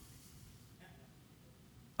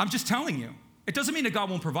just telling you. It doesn't mean that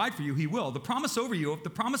God won't provide for you. He will. The promise over you,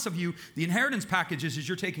 the promise of you, the inheritance packages is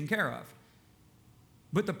you're taken care of.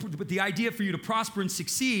 But the idea for you to prosper and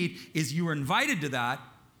succeed is you are invited to that,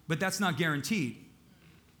 but that's not guaranteed.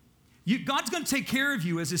 God's going to take care of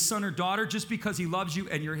you as his son or daughter just because he loves you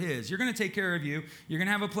and you're his. You're going to take care of you. You're going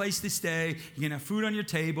to have a place to stay. You're going to have food on your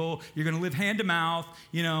table. You're going to live hand to mouth.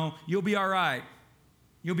 You'll be all right.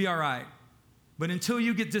 You'll be all right. But until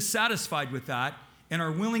you get dissatisfied with that and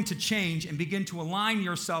are willing to change and begin to align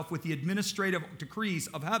yourself with the administrative decrees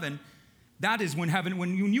of heaven, that is when heaven,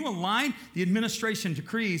 when you align the administration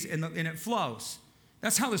decrees and it flows.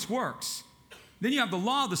 That's how this works. Then you have the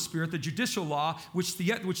law of the Spirit, the judicial law, which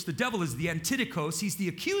the devil is the antidikos. He's the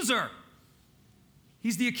accuser.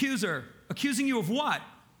 He's the accuser. Accusing you of what?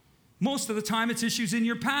 Most of the time it's issues in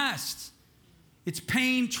your past. It's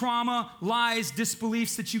pain, trauma, lies,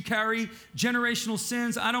 disbeliefs that you carry, generational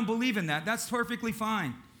sins. I don't believe in that. That's perfectly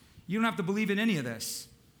fine. You don't have to believe in any of this.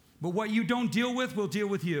 But what you don't deal with will deal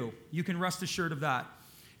with you. You can rest assured of that.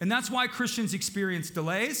 And that's why Christians experience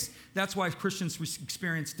delays. That's why Christians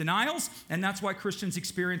experience denials. And that's why Christians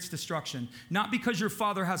experience destruction. Not because your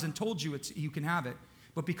father hasn't told you you can have it,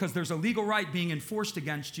 but because there's a legal right being enforced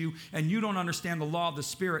against you and you don't understand the law of the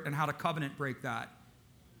Spirit and how to covenant break that.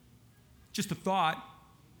 Just a thought.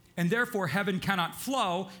 And therefore, heaven cannot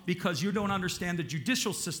flow because you don't understand the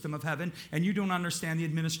judicial system of heaven and you don't understand the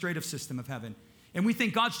administrative system of heaven. And we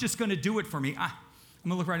think God's just going to do it for me. I'm going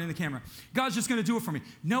to look right in the camera. God's just going to do it for me.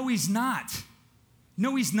 No, he's not.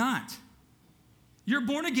 No, he's not. You're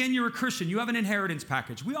born again. You're a Christian. You have an inheritance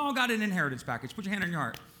package. We all got an inheritance package. Put your hand on your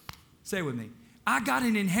heart. Say it with me. I got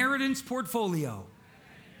an inheritance portfolio.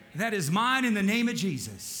 That is mine in the name of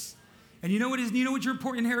Jesus. And you know what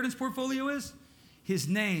your inheritance portfolio is? His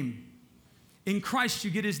name. In Christ,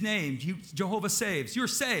 you get his name. Jehovah saves. You're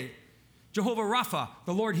saved. Jehovah Rapha,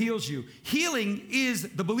 the Lord heals you. Healing is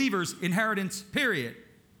the believer's inheritance, period.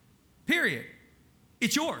 Period.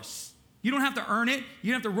 It's yours. You don't have to earn it.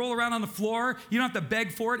 You don't have to roll around on the floor. You don't have to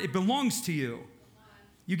beg for it. It belongs to you.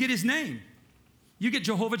 You get his name. You get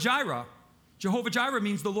Jehovah Jireh. Jehovah Jireh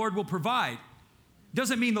means the Lord will provide.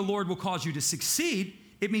 Doesn't mean the Lord will cause you to succeed.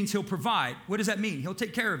 It means he'll provide. What does that mean? He'll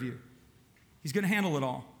take care of you. He's going to handle it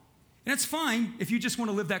all. And it's fine if you just want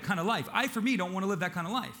to live that kind of life. I, for me, don't want to live that kind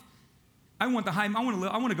of life. I want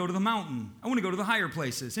to go to the mountain. I want to go to the higher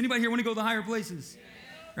places. Anybody here want to go to the higher places?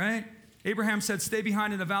 Yeah. Right? Abraham said, stay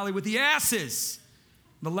behind in the valley with the asses.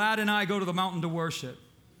 The lad and I go to the mountain to worship.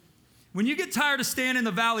 When you get tired of staying in the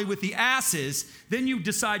valley with the asses, then you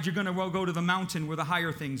decide you're going to go to the mountain where the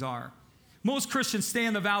higher things are. Most Christians stay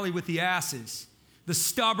in the valley with the asses. The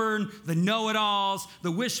stubborn, the know-it-alls,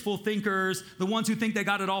 the wishful thinkers, the ones who think they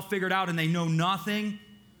got it all figured out and they know nothing.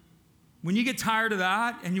 When you get tired of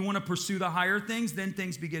that and you want to pursue the higher things, then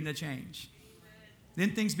things begin to change.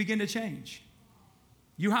 Then things begin to change.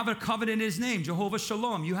 You have a covenant in his name, Jehovah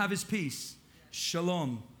Shalom. You have his peace.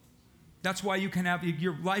 Shalom. That's why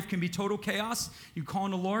your life can be total chaos. You call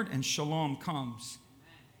on the Lord and shalom comes.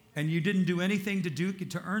 And you didn't do anything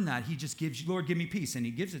to earn that. He just gives you, Lord, give me peace. And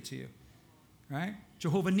he gives it to you. Right?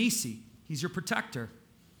 Jehovah Nisi. He's your protector.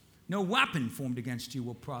 No weapon formed against you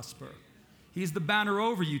will prosper. He's the banner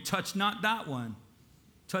over you. Touch not that one.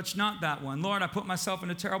 Touch not that one. Lord, I put myself in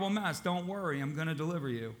a terrible mess. Don't worry. I'm going to deliver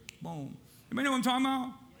you. Boom. Anybody know what I'm talking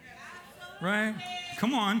about? Yeah. Right?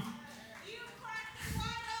 Come on. You cracked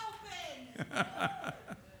wide open.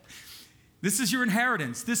 This is your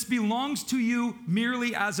inheritance. This belongs to you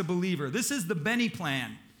merely as a believer. This is the Benny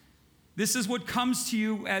plan. This is what comes to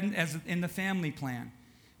you as in the family plan.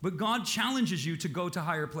 But God challenges you to go to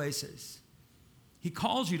higher places. He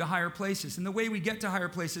calls you to higher places. And the way we get to higher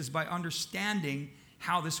places is by understanding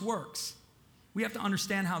how this works. We have to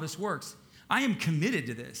understand how this works. I am committed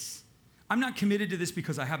to this. I'm not committed to this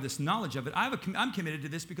because I have this knowledge of it. I'm committed to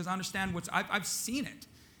this because I understand I've seen it.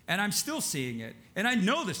 And I'm still seeing it. And I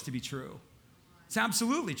know this to be true. It's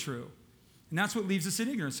absolutely true. And that's what leaves us in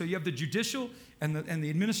ignorance. So you have the judicial and the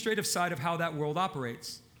administrative side of how that world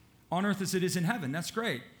operates. On earth as it is in heaven. That's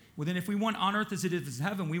great. Well, then if we want on earth as it is in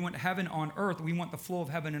heaven, we want heaven on earth, we want the flow of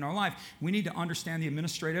heaven in our life, we need to understand the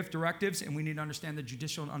administrative directives, and we need to understand the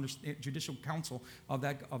judicial counsel of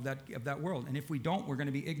that world. And if we don't, we're going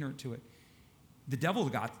to be ignorant to it. The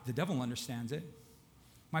devil understands it.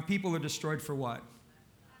 My people are destroyed for what?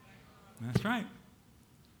 That's right.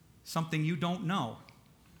 Something you don't know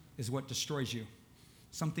is what destroys you.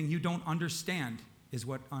 Something you don't understand is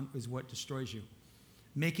what destroys you.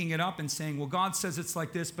 Making it up and saying, well, God says it's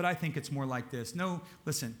like this, but I think it's more like this. No,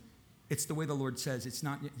 listen, it's the way the Lord says. It's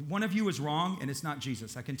not. One of you is wrong, and it's not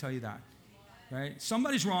Jesus. I can tell you that. Right?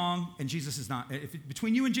 Somebody's wrong, and Jesus is not.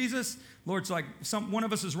 Between you and Jesus, Lord's like, one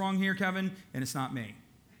of us is wrong here, Kevin, and it's not me.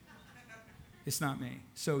 It's not me.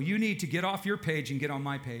 So you need to get off your page and get on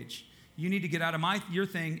my page. You need to get out of your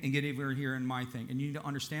thing and get over here in my thing. And you need to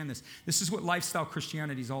understand this. This is what lifestyle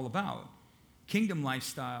Christianity is all about. Kingdom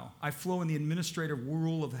lifestyle. I flow in the administrative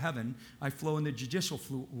rule of heaven. I flow in the judicial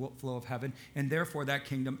flow of heaven, and therefore that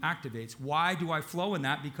kingdom activates. Why do I flow in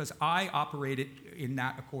that? Because I operate in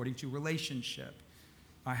that according to relationship.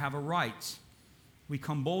 I have a right. We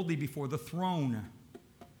come boldly before the throne.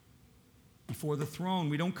 Before the throne.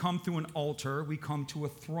 We don't come through an altar. We come to a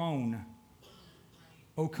throne.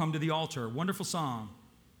 Oh, come to the altar. Wonderful song.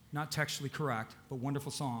 Not textually correct, but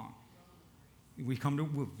wonderful song. We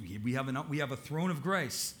have a throne of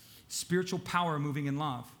grace, spiritual power moving in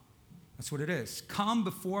love. That's what it is. Come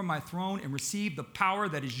before my throne and receive the power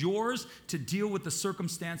that is yours to deal with the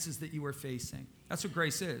circumstances that you are facing. That's what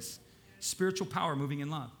grace is. Spiritual power moving in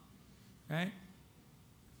love. Right?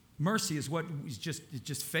 Mercy is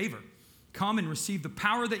just favor. Come and receive the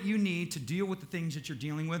power that you need to deal with the things that you're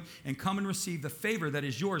dealing with, and come and receive the favor that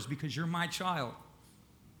is yours because you're my child.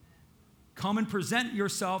 Come and present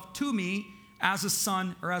yourself to me as a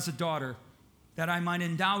son or as a daughter, that I might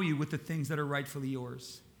endow you with the things that are rightfully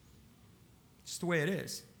yours. It's the way it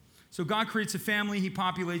is. So God creates a family. He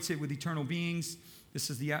populates it with eternal beings.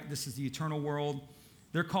 This is the eternal world.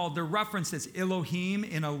 They're referenced as Elohim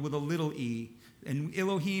with a little e. And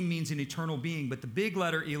Elohim means an eternal being, but the big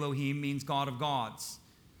letter Elohim means God of gods.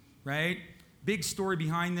 Right? Big story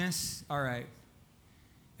behind this. All right.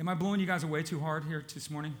 Am I blowing you guys away too hard here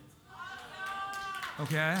this morning?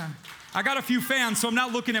 Okay. I got a few fans, so I'm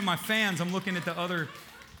not looking at my fans. I'm looking at the other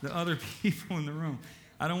people in the room.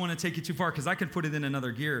 I don't want to take you too far because I could put it in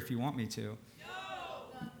another gear if you want me to.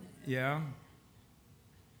 No. Yeah?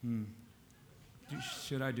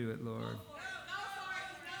 Should I do it, Lord?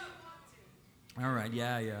 All right.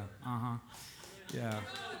 Yeah. Uh-huh. Yeah.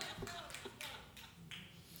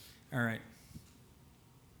 All right.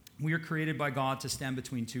 We are created by God to stand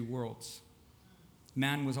between two worlds.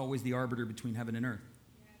 Man was always the arbiter between heaven and earth.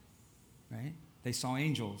 Right? They saw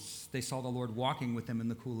angels. They saw the Lord walking with them in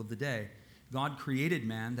the cool of the day. God created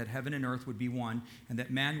man that heaven and earth would be one, and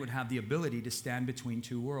that man would have the ability to stand between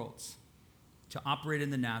two worlds, to operate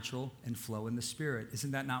in the natural and flow in the spirit.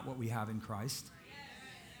 Isn't that not what we have in Christ?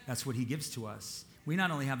 That's what he gives to us. We not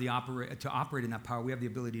only have to operate in that power, we have the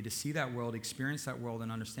ability to see that world, experience that world, and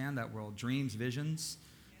understand that world. Dreams, visions,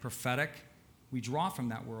 prophetic. We draw from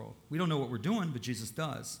that world. We don't know what we're doing, but Jesus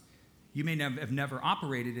does. You may have never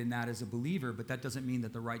operated in that as a believer, but that doesn't mean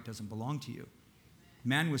that the right doesn't belong to you.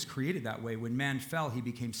 Man was created that way. When man fell, he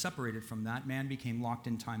became separated from that. Man became locked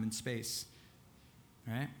in time and space.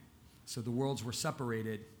 Right? So the worlds were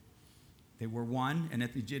separated. They were one, and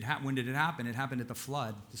when did it happen? It happened at the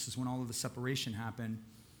flood. This is when all of the separation happened.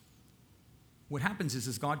 What happens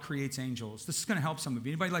is God creates angels. This is going to help some of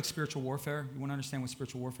you. Anybody like spiritual warfare? You want to understand what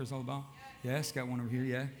spiritual warfare is all about? Yes? Got one over here,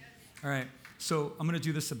 yeah? All right. So I'm going to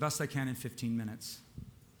do this the best I can in 15 minutes.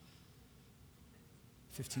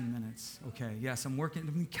 15 minutes. Okay. Yes, I'm working.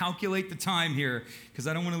 Let me calculate the time here because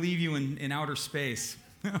I don't want to leave you in outer space.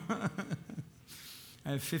 I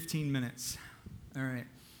have 15 minutes. All right.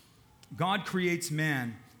 God creates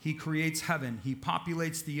man. He creates heaven. He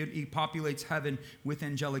populates heaven with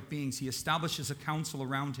angelic beings. He establishes a council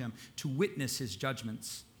around him to witness his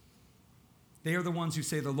judgments. They are the ones who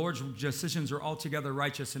say the Lord's decisions are altogether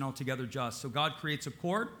righteous and altogether just. So God creates a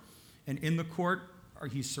court, and in the court,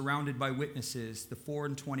 he's surrounded by witnesses, the 4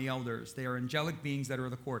 and 20 elders. They are angelic beings that are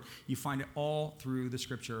the court. You find it all through the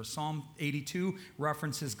scripture. Psalm 82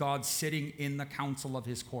 references God sitting in the council of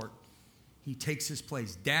his court. He takes his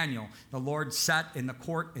place. Daniel, the Lord sat in the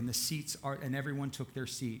court, and the seats are, and everyone took their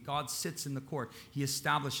seat. God sits in the court. He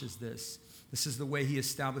establishes this. This is the way he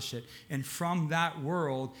established it. And from that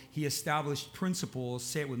world, he established principles,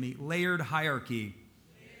 say it with me, layered hierarchy.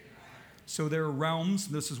 So there are realms.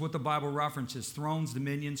 This is what the Bible references: thrones,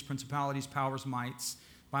 dominions, principalities, powers, mights.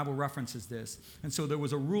 Bible references this. And so there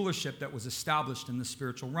was a rulership that was established in the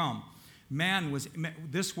spiritual realm.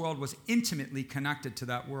 This world was intimately connected to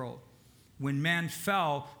that world. When man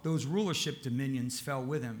fell, those rulership dominions fell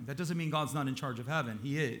with him. That doesn't mean God's not in charge of heaven.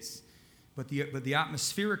 He is. But the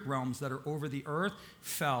atmospheric realms that are over the earth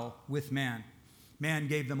fell with man. Man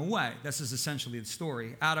gave them away. This is essentially the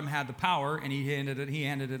story. Adam had the power, and he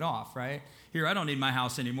handed it off, right? Here, I don't need my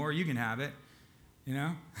house anymore. You can have it, you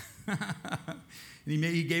know? And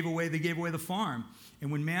they gave away the farm.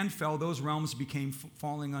 And when man fell, those realms became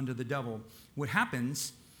falling under the devil. What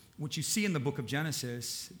happens, what you see in the book of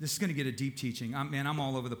Genesis, this is going to get a deep teaching. I'm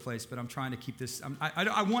all over the place, but I'm trying to keep this.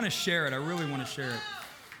 I want to share it. I really want to share it.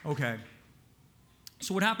 Okay.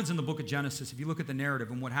 So what happens in the book of Genesis, if you look at the narrative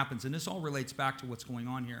and what happens, and this all relates back to what's going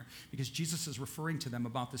on here, because Jesus is referring to them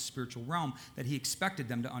about this spiritual realm that he expected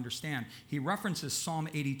them to understand. He references Psalm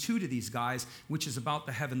 82 to these guys, which is about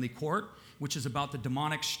the heavenly court, which is about the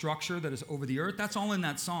demonic structure that is over the earth. That's all in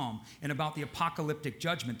that psalm, and about the apocalyptic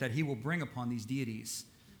judgment that he will bring upon these deities,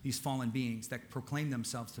 these fallen beings that proclaim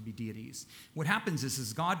themselves to be deities. What happens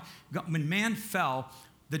is God, when man fell,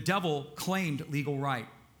 the devil claimed legal right.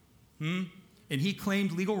 And he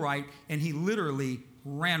claimed legal right, and he literally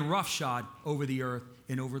ran roughshod over the earth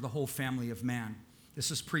and over the whole family of man. This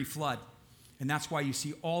is pre-flood. And that's why you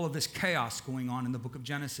see all of this chaos going on in the book of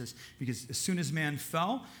Genesis, because as soon as man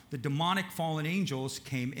fell, the demonic fallen angels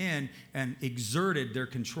came in and exerted their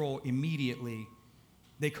control immediately.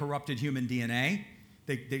 They corrupted human DNA.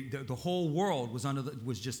 The whole world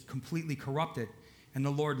was just completely corrupted. And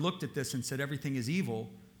the Lord looked at this and said, everything is evil.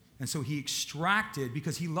 And so he extracted,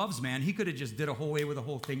 because he loves man, he could have just did away with the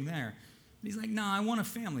whole thing there. But he's like, nah, I want a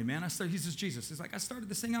family, man. He's just Jesus. He's like, I started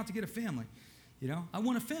this thing out to get a family. You know, I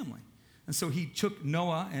want a family. And so he took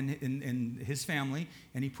Noah and his family,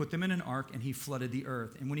 and he put them in an ark, and he flooded the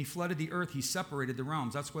earth. And when he flooded the earth, he separated the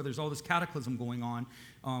realms. That's why there's all this cataclysm going on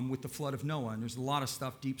with the flood of Noah. And there's a lot of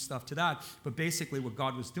stuff, deep stuff to that. But basically what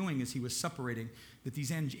God was doing is he was separating, that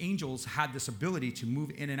these angels had this ability to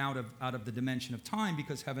move in and out of the dimension of time,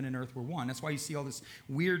 because heaven and earth were one. That's why you see all this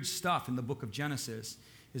weird stuff in the book of Genesis,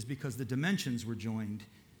 is because the dimensions were joined,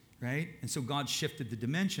 right? And so God shifted the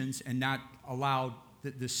dimensions, and that allowed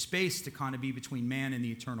the space to kind of be between man and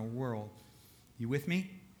the eternal world. You with me?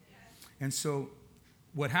 Yes. And so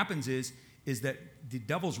what happens is that the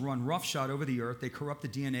devils run roughshod over the earth. They corrupt the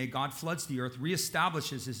DNA. God floods the earth,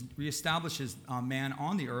 reestablishes man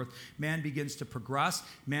on the earth. Man begins to progress.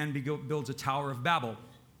 Man builds a Tower of Babel.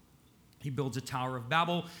 He builds a Tower of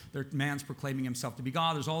Babel. Man's proclaiming himself to be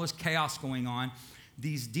God. There's all this chaos going on.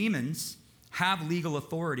 These demons have legal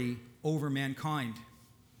authority over mankind.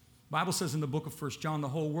 The Bible says in the book of 1 John, the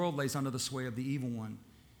whole world lays under the sway of the evil one.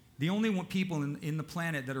 The only people in the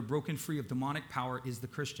planet that are broken free of demonic power is the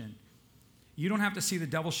Christian. You don't have to see the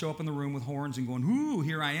devil show up in the room with horns and going, "Ooh,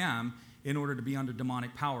 here I am," in order to be under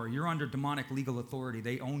demonic power. You're under demonic legal authority.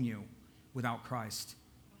 They own you without Christ.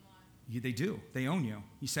 They do. They own you.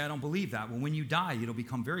 You say, "I don't believe that." Well, when you die, it'll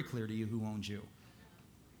become very clear to you who owns you.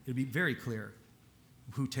 It'll be very clear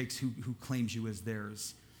who claims you as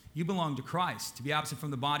theirs. You belong to Christ. To be absent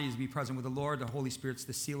from the body is to be present with the Lord. The Holy Spirit's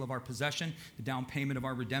the seal of our possession, the down payment of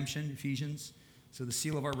our redemption, Ephesians. So the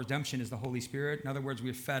seal of our redemption is the Holy Spirit. In other words, we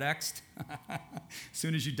have FedExed. As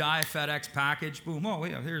soon as you die, FedEx package, boom, oh,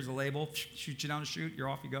 yeah, here's a label. Shoot you down a chute, you're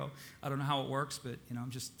off you go. I don't know how it works, but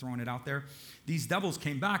I'm just throwing it out there. These devils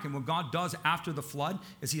came back, and what God does after the flood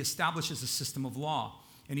is he establishes a system of law,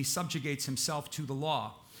 and he subjugates himself to the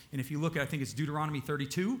law. And if you look at, I think it's Deuteronomy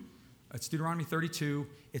 32,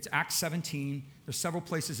 it's Acts 17. There's several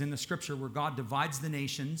places in the scripture where God divides the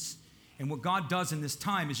nations. And what God does in this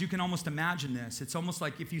time is, you can almost imagine this. It's almost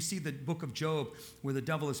like if you see the book of Job where the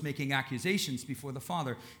devil is making accusations before the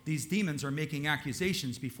Father. These demons are making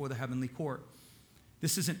accusations before the heavenly court.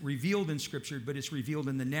 This isn't revealed in Scripture, but it's revealed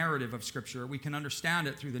in the narrative of Scripture. We can understand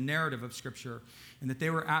it through the narrative of Scripture. And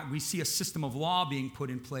that we see a system of law being put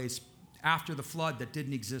in place after the flood that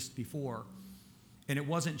didn't exist before. And it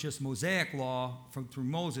wasn't just Mosaic law through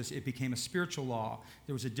Moses. It became a spiritual law.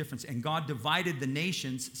 There was a difference. And God divided the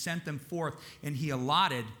nations, sent them forth, and he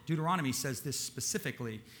allotted, Deuteronomy says this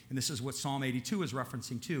specifically, and this is what Psalm 82 is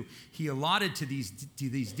referencing too. He allotted to these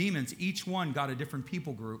demons, each one got a different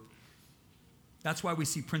people group. That's why we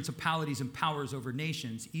see principalities and powers over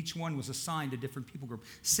nations. Each one was assigned a different people group.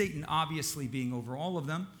 Satan obviously being over all of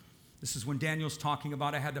them. This is when Daniel's talking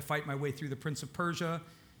about I had to fight my way through the prince of Persia,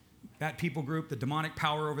 that people group, the demonic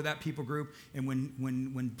power over that people group. And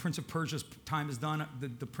when Prince of Persia's time is done,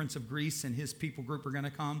 the Prince of Greece and his people group are going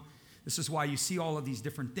to come. This is why you see all of these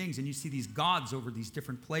different things, and you see these gods over these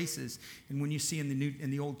different places. And when you see in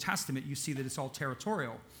the Old Testament, you see that it's all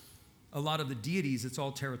territorial. A lot of the deities, it's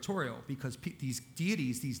all territorial because these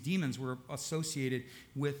deities, these demons were associated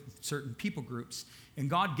with certain people groups. And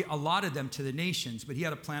God allotted them to the nations, but he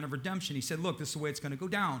had a plan of redemption. He said, look, this is the way it's going to go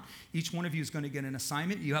down. Each one of you is going to get an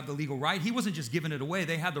assignment. You have the legal right. He wasn't just giving it away.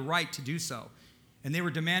 They had the right to do so. And they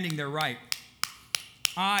were demanding their right.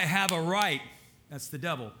 I have a right. That's the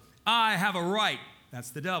devil. I have a right. That's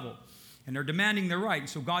the devil. And they're demanding their right. And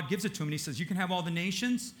so God gives it to him, and he says, you can have all the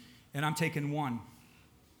nations, and I'm taking one.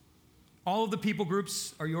 All of the people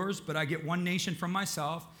groups are yours, but I get one nation from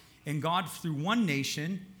myself. And God, through one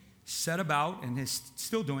nation, set about, and is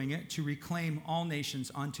still doing it, to reclaim all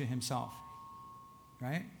nations unto himself.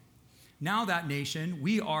 Right? Now that nation,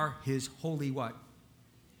 we are his holy what?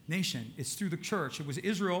 Nation. It's through the church. It was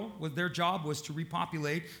Israel. Their job was to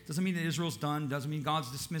repopulate. Doesn't mean that Israel's done. Doesn't mean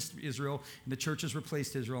God's dismissed Israel and the church has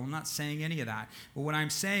replaced Israel. I'm not saying any of that. But what I'm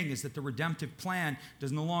saying is that the redemptive plan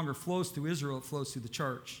does no longer flows through Israel. It flows through the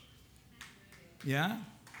church. Yeah?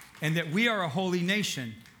 And that we are a holy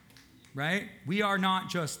nation, right? We are not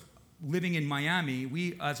just living in Miami.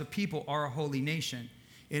 We, as a people, are a holy nation.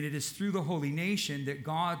 And it is through the holy nation that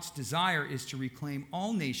God's desire is to reclaim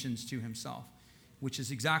all nations to himself, which is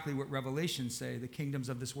exactly what Revelations say. The kingdoms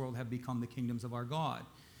of this world have become the kingdoms of our God.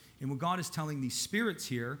 And what God is telling these spirits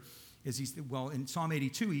here is in Psalm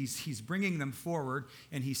 82, he's bringing them forward,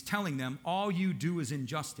 and he's telling them, all you do is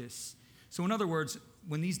injustice. So in other words,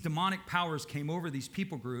 when these demonic powers came over these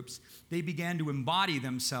people groups, they began to embody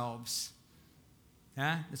themselves.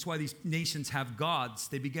 Yeah? That's why these nations have gods.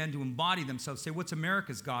 They began to embody themselves. Say, what's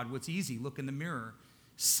America's God? What's easy? Look in the mirror.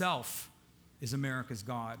 Self is America's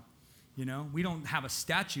God. You know, we don't have a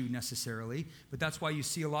statue necessarily, but that's why you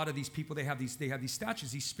see a lot of these people, they have these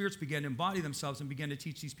statues. These spirits began to embody themselves and began to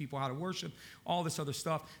teach these people how to worship, all this other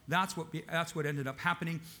stuff. That's what ended up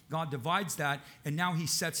happening. God divides that, and now he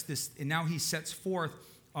sets forth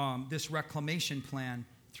this reclamation plan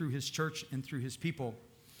through his church and through his people.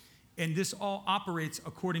 And this all operates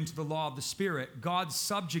according to the law of the Spirit. God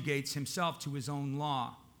subjugates himself to his own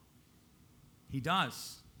law. He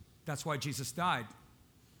does. That's why Jesus died.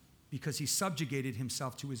 Because he subjugated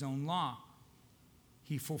himself to his own law.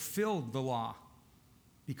 He fulfilled the law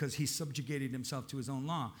because he subjugated himself to his own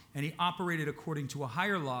law. And he operated according to a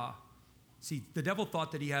higher law. See, the devil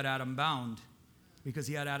thought that he had Adam bound because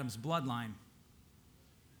he had Adam's bloodline.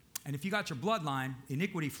 And if you got your bloodline,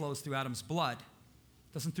 iniquity flows through Adam's blood.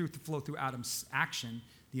 It doesn't flow through Adam's action.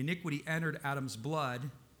 The iniquity entered Adam's blood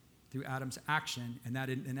through Adam's action, and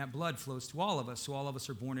that blood flows to all of us. So all of us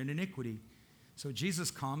are born in iniquity. So Jesus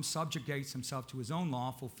comes, subjugates himself to his own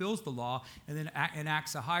law, fulfills the law, and then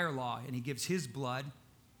enacts a higher law. And he gives his blood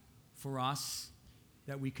for us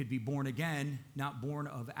that we could be born again, not born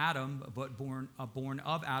of Adam, but born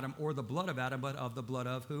of Adam, or the blood of Adam, but of the blood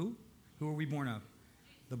of who? Who are we born of?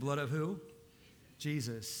 The blood of who?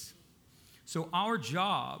 Jesus. So our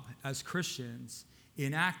job as Christians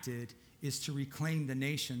enacted is to reclaim the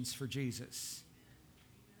nations for Jesus,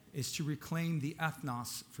 is to reclaim the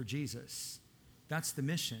ethnos for Jesus. That's the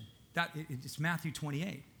mission. It's Matthew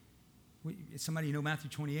 28. Somebody know Matthew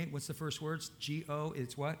 28? What's the first words? G-O,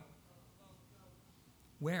 it's what?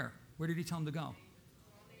 Where? Where did he tell them to go?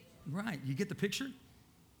 Right. You get the picture?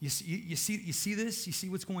 You see this? You see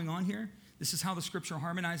what's going on here? This is how the scripture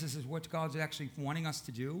harmonizes is what God's actually wanting us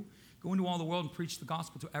to do. Go into all the world and preach the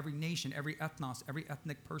gospel to every nation, every ethnos, every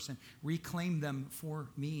ethnic person. Reclaim them for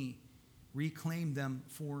me. Reclaim them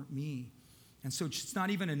for me. And so it's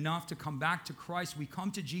not even enough to come back to Christ. We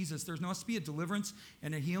come to Jesus. There must be a deliverance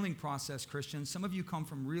and a healing process, Christians. Some of you come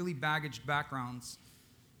from really baggaged backgrounds,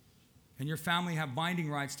 and your family have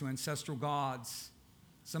binding rights to ancestral gods.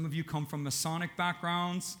 Some of you come from Masonic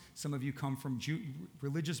backgrounds. Some of you come from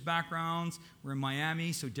religious backgrounds. We're in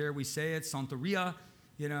Miami, so dare we say it, Santeria,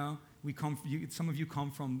 you know. Some of you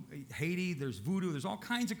come from Haiti. There's voodoo. There's all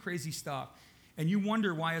kinds of crazy stuff. And you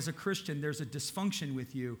wonder why, as a Christian, there's a dysfunction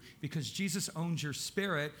with you, because Jesus owns your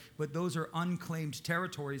spirit, but those are unclaimed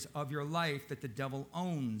territories of your life that the devil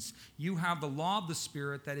owns. You have the law of the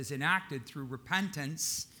Spirit that is enacted through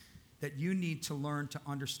repentance that you need to learn to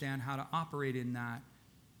understand how to operate in that.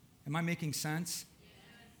 Am I making sense?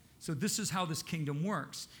 So this is how this kingdom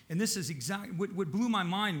works. And this is exactly what blew my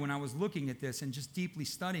mind when I was looking at this and just deeply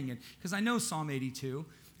studying it, because I know Psalm 82.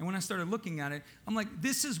 And when I started looking at it, I'm like,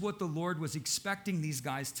 this is what the Lord was expecting these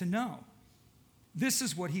guys to know. This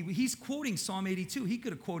is what he's quoting Psalm 82. He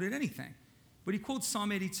could have quoted anything, but he quotes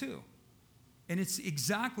Psalm 82. And it's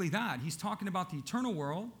exactly that. He's talking about the eternal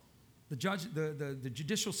world, the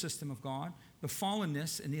judicial system of God, the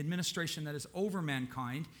fallenness and the administration that is over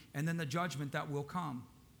mankind, and then the judgment that will come.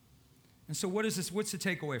 And so what is this? What's the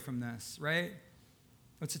takeaway from this, right?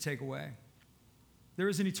 What's the takeaway? There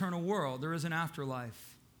is an eternal world. There is an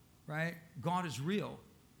afterlife, right? God is real.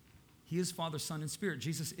 He is Father, Son, and Spirit.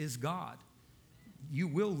 Jesus is God. You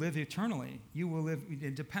will live eternally. You will live.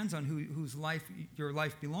 It depends on whose life your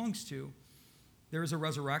life belongs to. There is a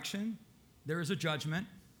resurrection. There is a judgment.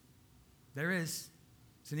 There is.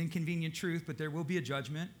 It's an inconvenient truth, but there will be a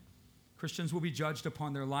judgment. Christians will be judged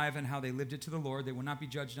upon their life and how they lived it to the Lord. They will not be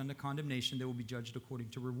judged under condemnation. They will be judged according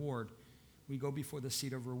to reward. We go before the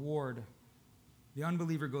seat of reward. The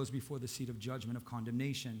unbeliever goes before the seat of judgment, of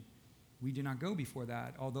condemnation. We do not go before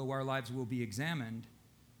that. Although our lives will be examined,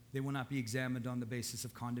 they will not be examined on the basis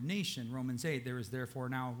of condemnation. Romans 8, there is therefore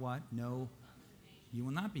now what? No. You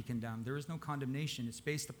will not be condemned. There is no condemnation. It's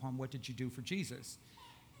based upon what did you do for Jesus.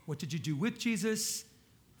 What did you do with Jesus,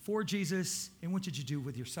 for Jesus, and what did you do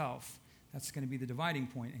with yourself? That's going to be the dividing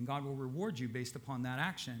point, and God will reward you based upon that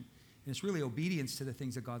action. And it's really obedience to the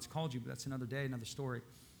things that God's called you, but that's another day, another story.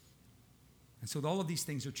 And so all of these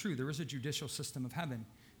things are true. There is a judicial system of heaven.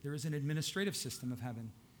 There is an administrative system of heaven.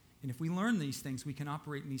 And if we learn these things, we can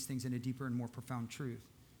operate in these things in a deeper and more profound truth.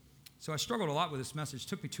 So I struggled a lot with this message. It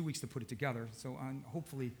took me 2 weeks to put it together. So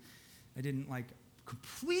hopefully I didn't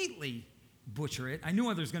completely butcher it. I knew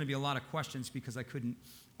there was going to be a lot of questions because I couldn't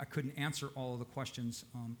answer all of the questions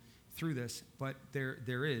through this, but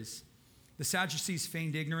there is. The Sadducees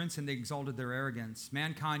feigned ignorance and they exalted their arrogance.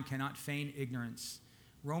 Mankind cannot feign ignorance.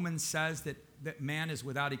 Romans says that man is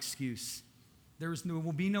without excuse. There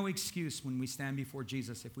will be no excuse when we stand before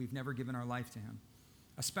Jesus if we've never given our life to him,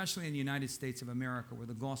 especially in the United States of America where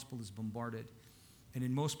the gospel is bombarded. And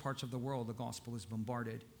in most parts of the world, the gospel is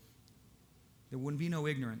bombarded. There wouldn't be no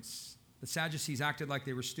ignorance. The Sadducees acted like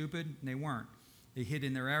they were stupid, and they weren't. They hid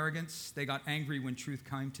in their arrogance. They got angry when truth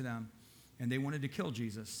came to them, and they wanted to kill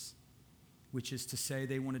Jesus, which is to say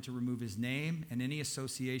they wanted to remove his name and any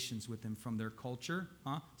associations with him from their culture.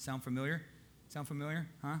 Sound familiar? Sound familiar?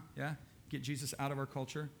 Yeah? Get Jesus out of our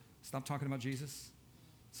culture. Stop talking about Jesus.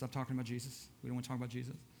 Stop talking about Jesus. We don't want to talk about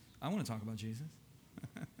Jesus. I want to talk about Jesus.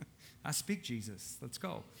 I speak Jesus. Let's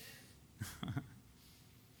go.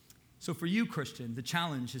 So for you, Christian, the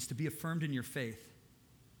challenge is to be affirmed in your faith,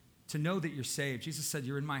 to know that you're saved. Jesus said,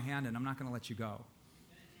 you're in my hand and I'm not going to let you go.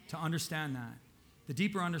 To understand that. The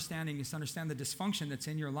deeper understanding is to understand the dysfunction that's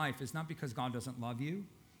in your life is not because God doesn't love you.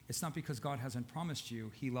 It's not because God hasn't promised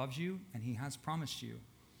you. He loves you and he has promised you.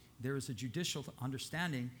 There is a judicial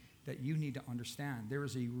understanding that you need to understand. There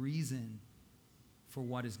is a reason for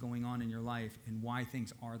what is going on in your life and why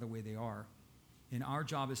things are the way they are. And our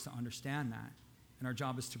job is to understand that. And our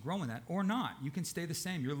job is to grow in that. Or not. You can stay the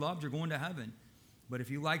same. You're loved. You're going to heaven. But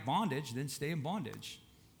if you like bondage, then stay in bondage.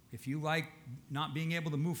 If you like not being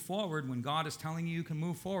able to move forward when God is telling you can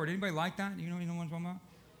move forward. Anybody like that? You know what I'm talking about?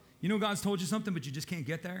 You know God's told you something, but you just can't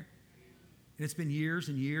get there? And it's been years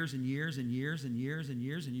and years and years and years and years and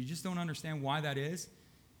years, and you just don't understand why that is.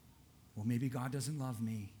 Well, maybe God doesn't love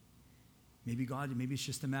me. Maybe it's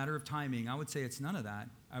just a matter of timing. I would say it's none of that.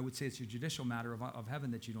 I would say it's a judicial matter of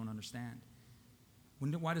heaven that you don't understand.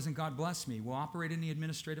 Why doesn't God bless me? Well, operate in the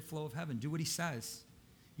administrative flow of heaven. Do what he says.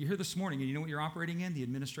 You're here this morning, and you know what you're operating in? The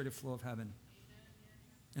administrative flow of heaven.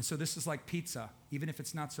 And so this is like pizza. Even if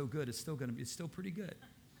it's not so good, it's still pretty good.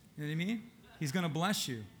 You know what I mean? He's going to bless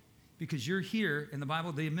you because you're here. In the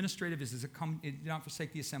Bible, the administrative is do not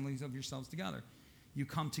forsake the assemblies of yourselves together. You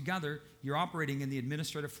come together, you're operating in the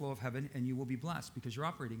administrative flow of heaven, and you will be blessed because you're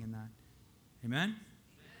operating in that. Amen?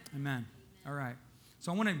 Amen. All right.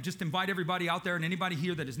 So I want to just invite everybody out there and anybody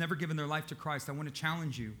here that has never given their life to Christ, I want to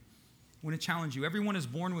challenge you. Everyone is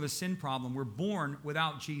born with a sin problem. We're born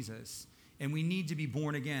without Jesus, and we need to be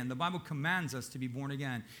born again. The Bible commands us to be born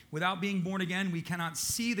again. Without being born again, we cannot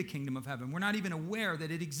see the kingdom of heaven. We're not even aware that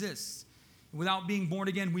it exists. Without being born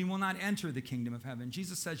again, we will not enter the kingdom of heaven.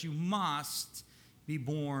 Jesus says you must be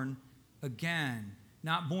born again.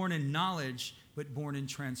 Not born in knowledge, but born in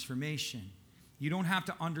transformation. You don't have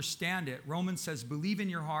to understand it. Romans says, believe in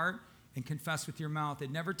your heart and confess with your mouth. It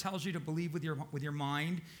never tells you to believe with your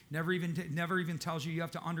mind. Never even tells you have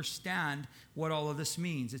to understand what all of this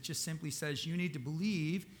means. It just simply says you need to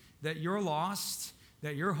believe that you're lost,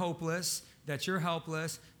 that you're hopeless, that you're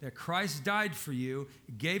helpless, that Christ died for you,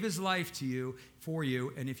 gave his life to you, for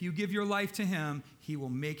you, and if you give your life to him, he will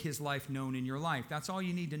make his life known in your life. That's all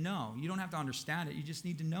you need to know. You don't have to understand it. You just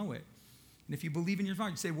need to know it. And if you believe in your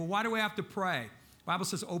heart, you say, well, why do I have to pray? The Bible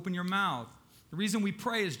says, open your mouth. The reason we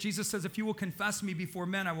pray is Jesus says, if you will confess me before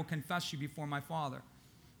men, I will confess you before my Father.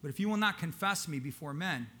 But if you will not confess me before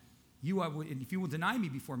men, if you will deny me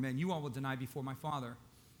before men, you all will deny before my Father.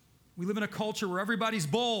 We live in a culture where everybody's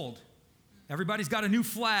bold. Everybody's got a new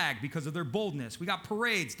flag because of their boldness. We got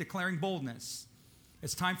parades declaring boldness.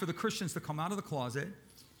 It's time for the Christians to come out of the closet.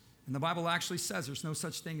 And the Bible actually says there's no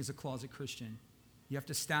such thing as a closet Christian. You have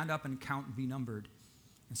to stand up and count and be numbered.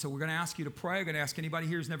 And so we're going to ask you to pray. We're going to ask anybody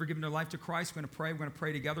here who's never given their life to Christ. We're going to pray. We're going to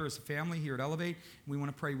pray together as a family here at Elevate. And we want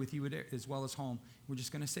to pray with you as well as home. We're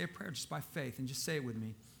just going to say a prayer just by faith and just say it with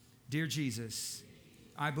me. Dear Jesus,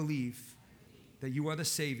 I believe that you are the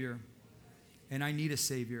Savior and I need a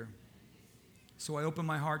Savior. So I open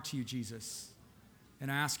my heart to you, Jesus, and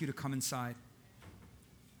I ask you to come inside.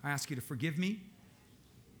 I ask you to forgive me.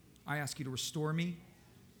 I ask you to restore me.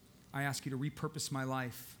 I ask you to repurpose my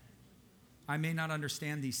life. I may not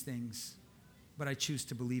understand these things, but I choose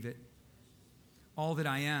to believe it. All that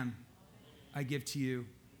I am, I give to you,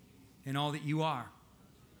 and all that you are,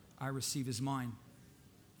 I receive as mine.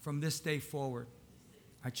 From this day forward,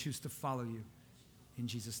 I choose to follow you. In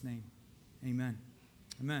Jesus' name, amen.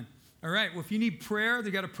 Amen. All right, well, if you need prayer, they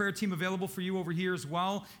got a prayer team available for you over here as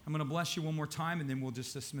well. I'm going to bless you one more time, and then we'll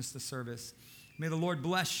just dismiss the service. May the Lord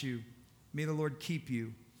bless you. May the Lord keep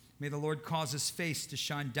you. May the Lord cause his face to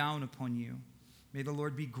shine down upon you. May the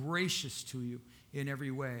Lord be gracious to you in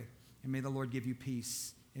every way. And may the Lord give you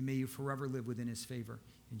peace. And may you forever live within his favor.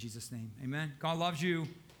 In Jesus' name, amen. God loves you.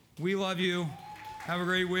 We love you. Have a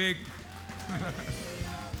great week.